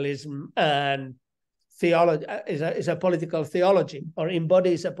capitalism and theology is a political theology, or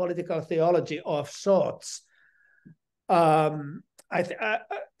embodies a political theology of sorts. One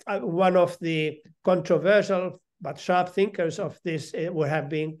of the controversial but sharp thinkers of this would have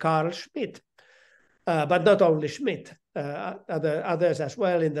been Carl Schmitt, but not only Schmitt. Others as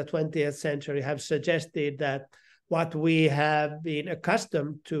well in the 20th century have suggested that what we have been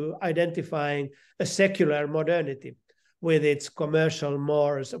accustomed to identifying a secular modernity, with its commercial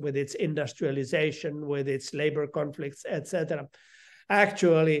mores, with its industrialization, with its labor conflicts, etc.,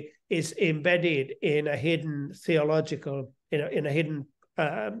 actually is embedded in a hidden theological, in a hidden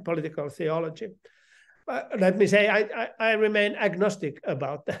political theology. Let me say, I remain agnostic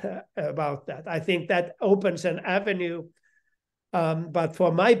about that. I think that opens an avenue, but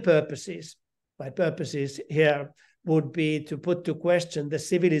for my purposes here would be to put to question the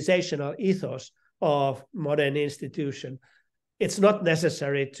civilizational ethos of modern institution. It's not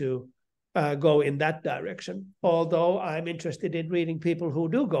necessary to go in that direction, although I'm interested in reading people who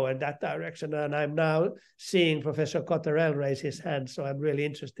do go in that direction. And I'm now seeing Professor Cotterell raise his hand, so I'm really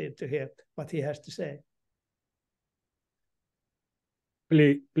interested to hear what he has to say.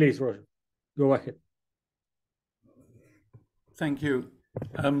 Please, Roger, go ahead. Thank you.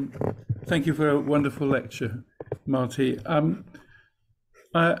 Thank you for a wonderful lecture, Martti. I'm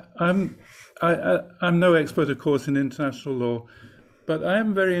no expert, of course, in international law, but I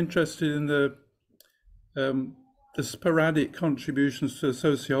am very interested in the sporadic contributions to the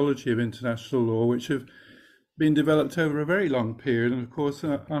sociology of international law, which have been developed over a very long period, and of course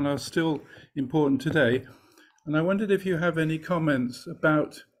and are still important today. And I wondered if you have any comments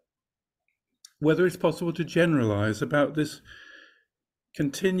about whether it's possible to generalize about this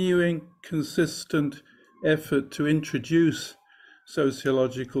continuing, consistent effort to introduce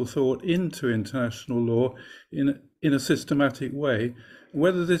sociological thought into international law in a systematic way,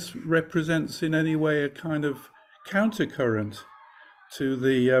 whether this represents in any way a kind of countercurrent to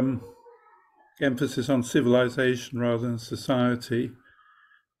the emphasis on civilization rather than society,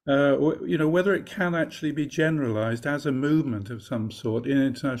 whether it can actually be generalized as a movement of some sort in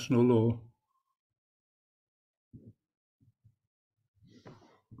international law.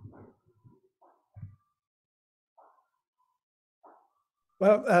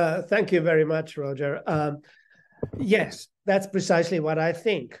 Well, thank you very much, Roger. Yes, that's precisely what I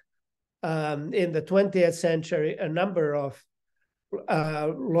think. In the 20th century, a number of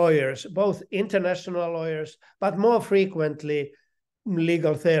lawyers, both international lawyers, but more frequently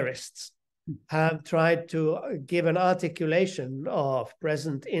legal theorists, have tried to give an articulation of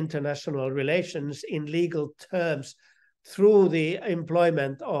present international relations in legal terms through the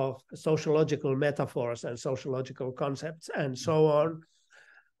employment of sociological metaphors and sociological concepts and so on.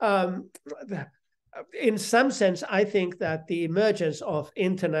 In some sense, I think that the emergence of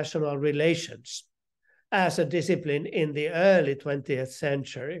international relations as a discipline in the early 20th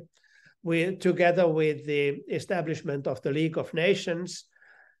century, together with the establishment of the League of Nations,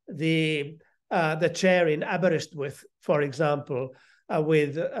 the chair in Aberystwyth, for example,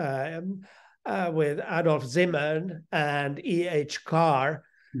 with Adolf Zimmern and E.H. Carr,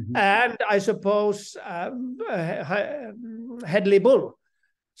 and I suppose Hedley Bull.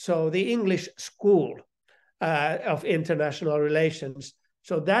 So the English school of international relations.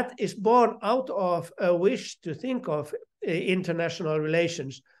 So that is born out of a wish to think of international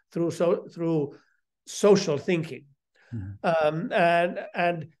relations through social thinking. And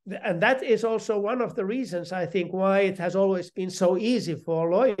that is also one of the reasons, I think, why it has always been so easy for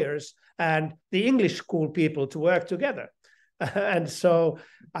lawyers and the English school people to work together. And so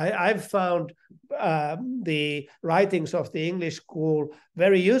I've found the writings of the English school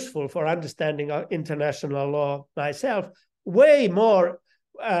very useful for understanding international law myself, way more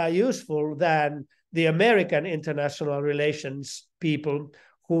useful than the American international relations people,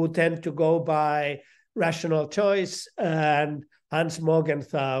 who tend to go by rational choice and Hans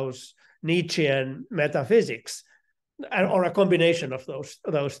Morgenthau's Nietzschean metaphysics, or a combination of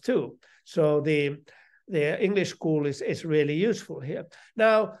those two. So the English school is really useful here.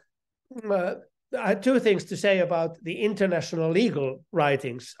 Now, I have two things to say about the international legal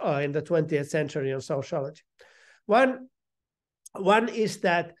writings in the 20th century on sociology. One is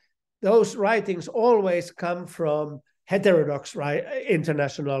that those writings always come from heterodox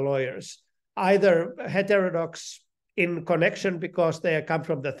international lawyers, either heterodox in connection because they come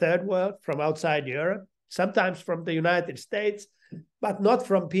from the third world, from outside Europe, sometimes from the United States, but not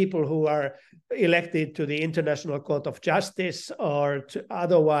from people who are elected to the International Court of Justice or to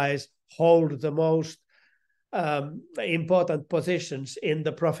otherwise hold the most important positions in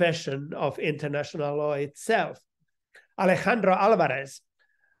the profession of international law itself. Alejandro Alvarez,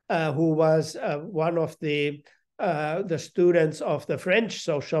 who was one of the students of the French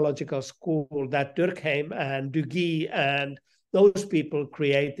sociological school that Durkheim and Duguay and those people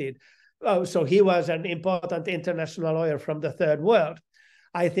created. So he was an important international lawyer from the third world.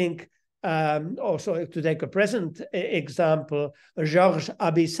 I think also, to take a present example, Georges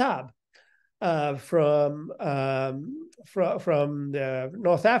Abissab from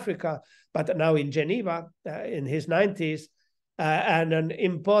North Africa, but now in Geneva in his 90s, and an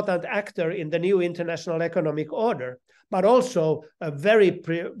important actor in the new international economic order, but also a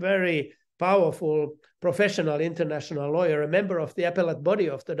very powerful professional international lawyer, a member of the appellate body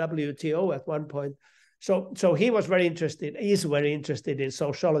of the WTO at one point. So he was very interested, is very interested in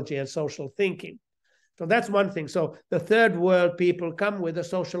sociology and social thinking. So that's one thing. So the third world people come with a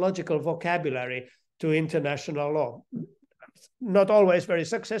sociological vocabulary to international law. Not always very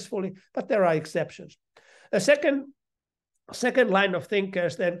successfully, but there are exceptions. A second line of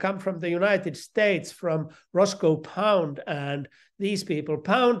thinkers then come from the United States, from Roscoe Pound and these people.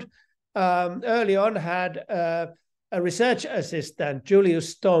 Pound early on had a research assistant, Julius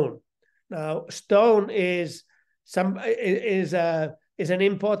Stone. Now, Stone is an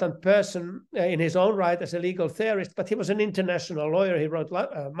important person in his own right as a legal theorist, but he was an international lawyer. He wrote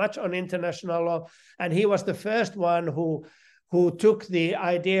much on international law, and he was the first one who took the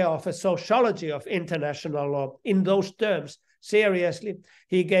idea of a sociology of international law in those terms seriously.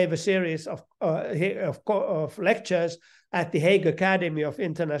 He gave a series of lectures at the Hague Academy of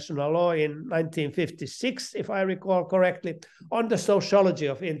International Law in 1956, if I recall correctly, on the sociology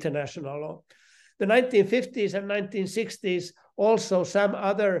of international law. The 1950s and 1960s, also some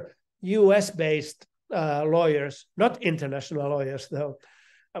other US-based lawyers, not international lawyers though,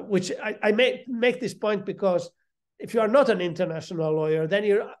 which I make this point because if you are not an international lawyer, then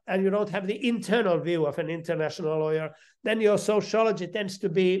you don't have the internal view of an international lawyer, then your sociology tends to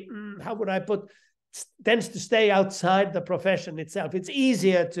be, tends to stay outside the profession itself. It's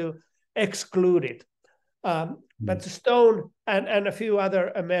easier to exclude it. But Stone and a few other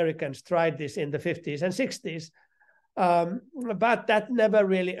Americans tried this in the 50s and 60s, but that never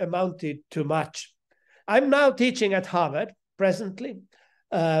really amounted to much. I'm now teaching at Harvard presently.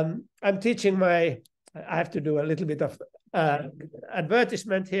 I'm teaching I have to do a little bit of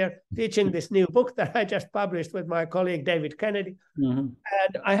advertisement here, teaching this new book that I just published with my colleague David Kennedy. Mm-hmm.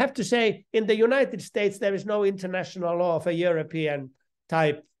 And I have to say, in the United States, there is no international law of a European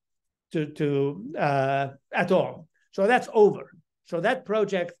type at all. So that's over. So that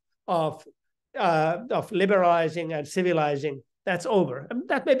project of liberalizing and civilizing, that's over. And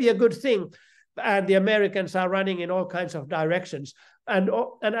that may be a good thing. And the Americans are running in all kinds of directions. And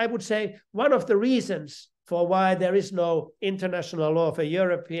I would say one of the reasons for why there is no international law of a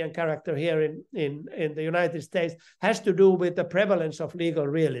European character here in the United States has to do with the prevalence of legal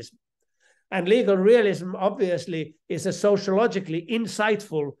realism. And legal realism, obviously, is a sociologically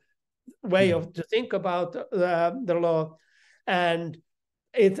insightful way to think about the law. And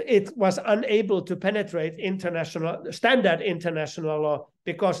it was unable to penetrate standard international law,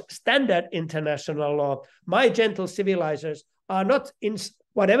 because standard international law, my gentle civilizers, are not,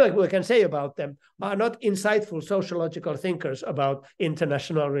 whatever we can say about them, are not insightful sociological thinkers about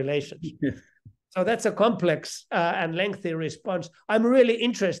international relations. Yeah. So that's a complex and lengthy response. I'm really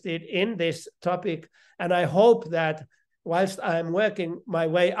interested in this topic, and I hope that whilst I'm working my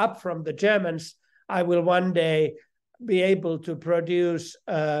way up from the Germans, I will one day be able to produce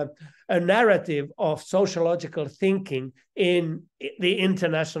a narrative of sociological thinking in the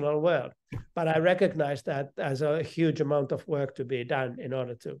international world. But I recognize that as a huge amount of work to be done in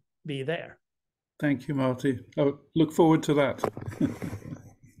order to be there. Thank you, Martti. I look forward to that.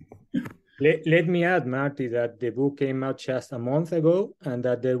 Let me add, Martti, that the book came out just a month ago, and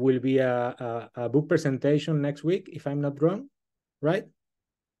that there will be a book presentation next week, if I'm not wrong, right?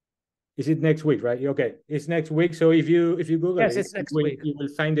 Is it next week, right? Okay, it's next week. So if you Google yes, it, it's next week. You will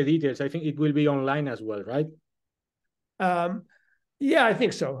find the details. I think it will be online as well, right? Yeah, I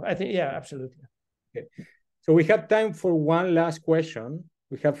think so. Yeah, absolutely. Okay. So we have time for one last question.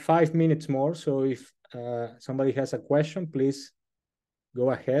 We have 5 minutes more. So if somebody has a question, please go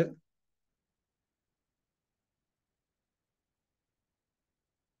ahead.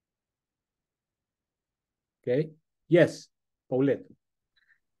 Okay. Yes, Paulette.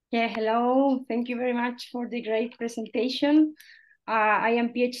 Yeah, hello. Thank you very much for the great presentation. I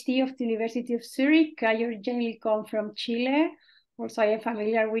am PhD of the University of Zurich. I originally come from Chile. Also, I am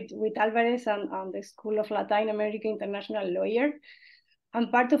familiar with Alvarez and the School of Latin America International Lawyer.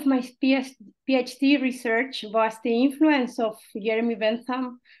 And part of my PhD research was the influence of Jeremy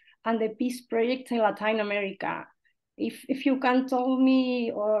Bentham and the Peace Project in Latin America. If you can tell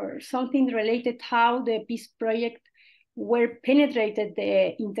me or something related how the Peace Project were penetrated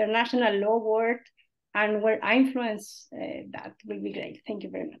the international law world and were influenced, that will be great. Thank you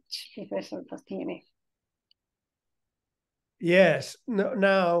very much, Professor Koskenniemi. Yes.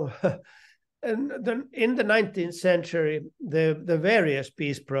 Now, in the 19th century, the various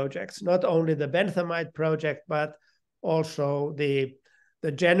peace projects, not only the Benthamite project, but also the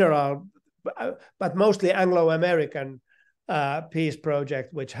general, but mostly Anglo-American peace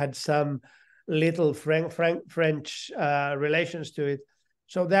project, which had some little French relations to it.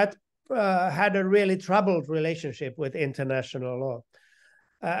 So that had a really troubled relationship with international law.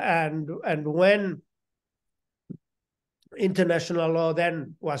 And when international law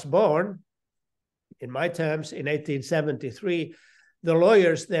then was born, in my terms, in 1873, the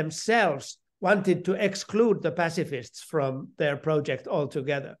lawyers themselves wanted to exclude the pacifists from their project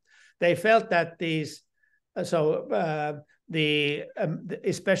altogether. They felt that these,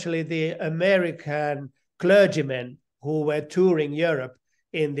 especially the American clergymen who were touring Europe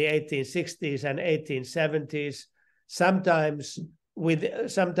in the 1860s and 1870s, sometimes with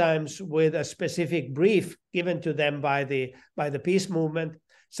a specific brief given to them by the peace movement,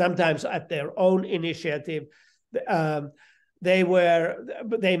 sometimes at their own initiative. They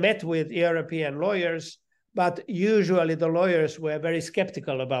met with European lawyers, but usually the lawyers were very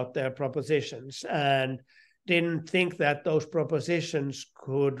skeptical about their propositions and didn't think that those propositions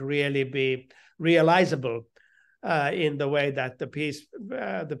could really be realizable in the way that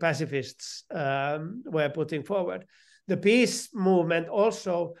the pacifists were putting forward. The peace movement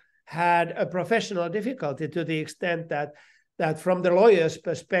also had a professional difficulty to the extent that from the lawyer's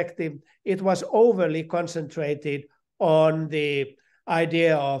perspective, it was overly concentrated on the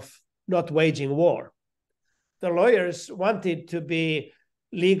idea of not waging war. The lawyers wanted to be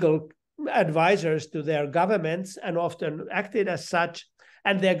legal advisors to their governments and often acted as such,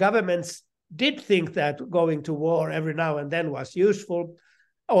 and their governments did think that going to war every now and then was useful,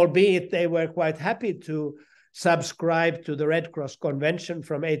 albeit they were quite happy to subscribe to the Red Cross Convention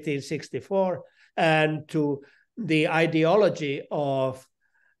from 1864 and to the ideology of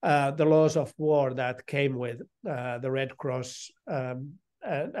the laws of war that came with the Red Cross and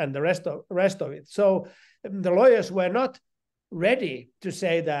the rest of it. So the lawyers were not ready to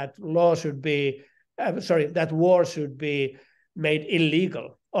say that war should be made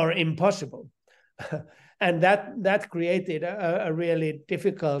illegal or impossible, and that created a really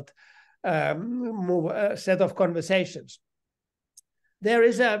difficult set of conversations. There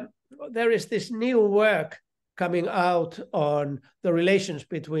is this new work coming out on the relations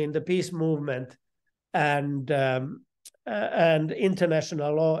between the peace movement and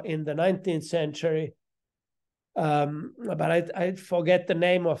international law in the 19th century. But I forget the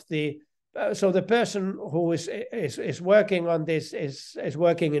name of the. So the person who is working on this is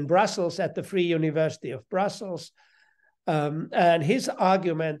working in Brussels at the Free University of Brussels, and his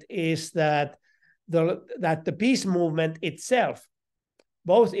argument is that the peace movement itself,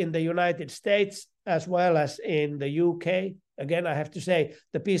 both in the United States as well as in the UK, again I have to say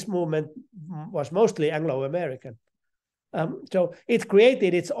the peace movement was mostly Anglo-American, so it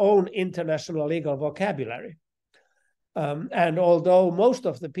created its own international legal vocabulary. And although most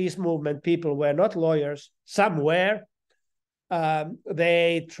of the peace movement people were not lawyers, some were,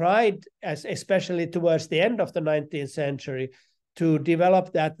 they tried, especially towards the end of the 19th century, to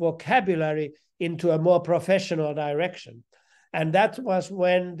develop that vocabulary into a more professional direction. And that was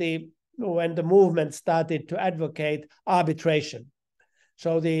when the movement started to advocate arbitration.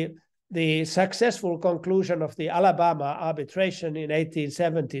 So the successful conclusion of the Alabama arbitration in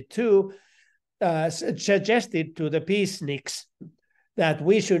 1872 suggested to the peaceniks that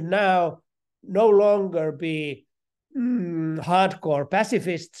we should now no longer be hardcore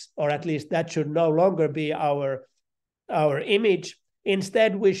pacifists, or at least that should no longer be our image.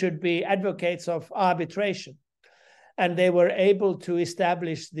 Instead, we should be advocates of arbitration. And they were able to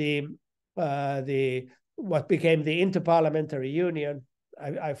establish what became the Interparliamentary Union.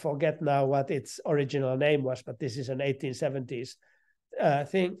 I forget now what its original name was, but this is an 1870s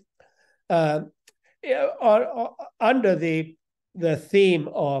thing. Under the theme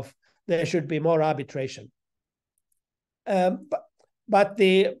of there should be more arbitration. But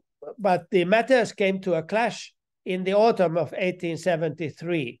the matters came to a clash in the autumn of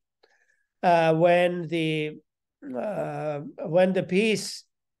 1873, when the peace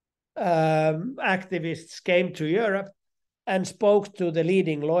activists came to Europe and spoke to the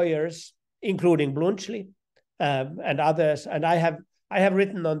leading lawyers, including Bluntschli and others. And I have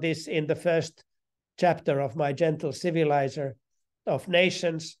written on this in the first chapter of my Gentle Civilizer of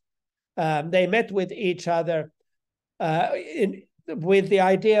Nations. They met with each other with the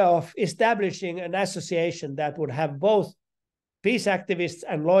idea of establishing an association that would have both peace activists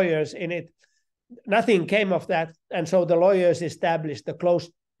and lawyers in it. Nothing came of that, and so the lawyers established the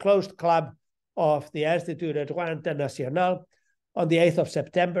closed club of the Institut de Droit International on the 8th of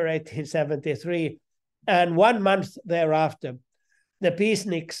September 1873, and 1 month thereafter, the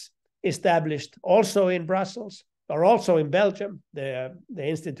peaceniks established also in Brussels, or also in Belgium. The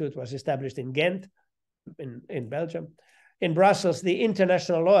institute was established in Ghent, in Belgium. In Brussels, the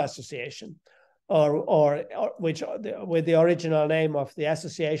International Law Association, or which with the original name of the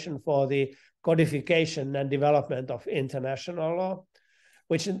Association for the Codification and Development of International Law,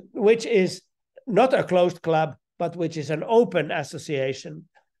 which is not a closed club, but which is an open association.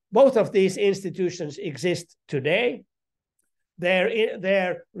 Both of these institutions exist today.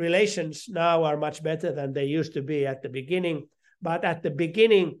 Their relations now are much better than they used to be at the beginning. But at the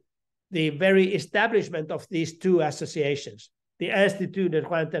beginning, the very establishment of these two associations, the Institut de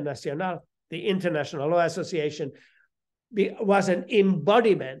Droit International, the International Law Association, was an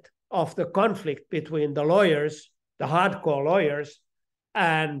embodiment of the conflict between the lawyers, the hardcore lawyers,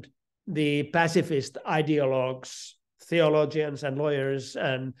 and the pacifist ideologues, theologians and lawyers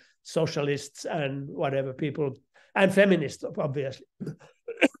and socialists and whatever people, and feminists, obviously,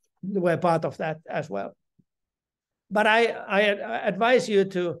 were part of that as well. But I advise you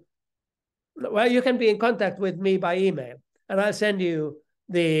to, well, you can be in contact with me by email, and I'll send you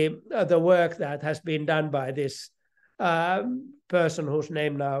the work that has been done by this person whose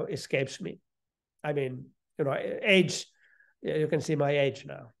name now escapes me. I mean, age, you can see my age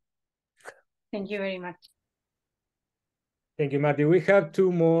now. Thank you very much. Thank you, Martti. We have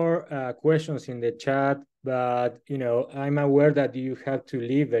 2 more questions in the chat, but I'm aware that you have to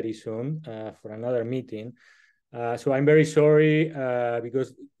leave very soon for another meeting. So I'm very sorry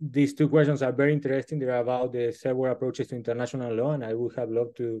because these 2 questions are very interesting. They're about the several approaches to international law, and I would have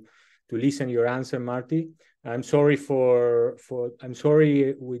loved to listen to your answer, Martti. I'm sorry I'm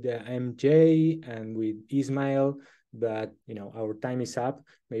sorry with MJ and with Ismail, but our time is up.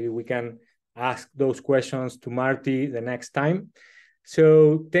 Maybe we can ask those questions to Martti the next time.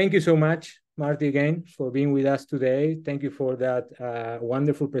 So thank you so much, Martti, again, for being with us today. Thank you for that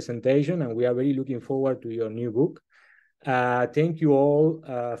wonderful presentation, and we are very looking forward to your new book. Thank you all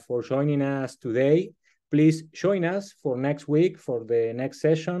for joining us today. Please join us for next week for the next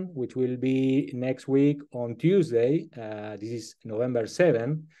session, which will be next week on Tuesday. This is November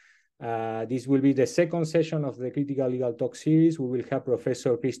 7th. This will be the second session of the Critical Legal Talk series. We will have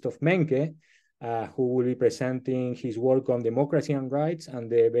Professor Christoph Menke, who will be presenting his work on democracy and rights and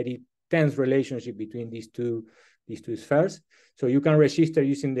the very tense relationship between these two spheres. So you can register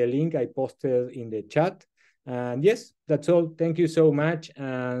using the link I posted in the chat. And yes, that's all. Thank you so much,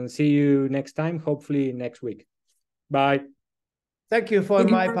 and see you next time, hopefully next week. Bye. Thank you for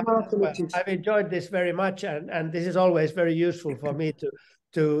my part. I've enjoyed this very much, and this is always very useful for me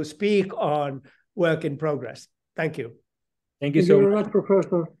to speak on work in progress. Thank you. Thank you so much,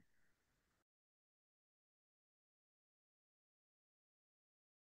 Professor.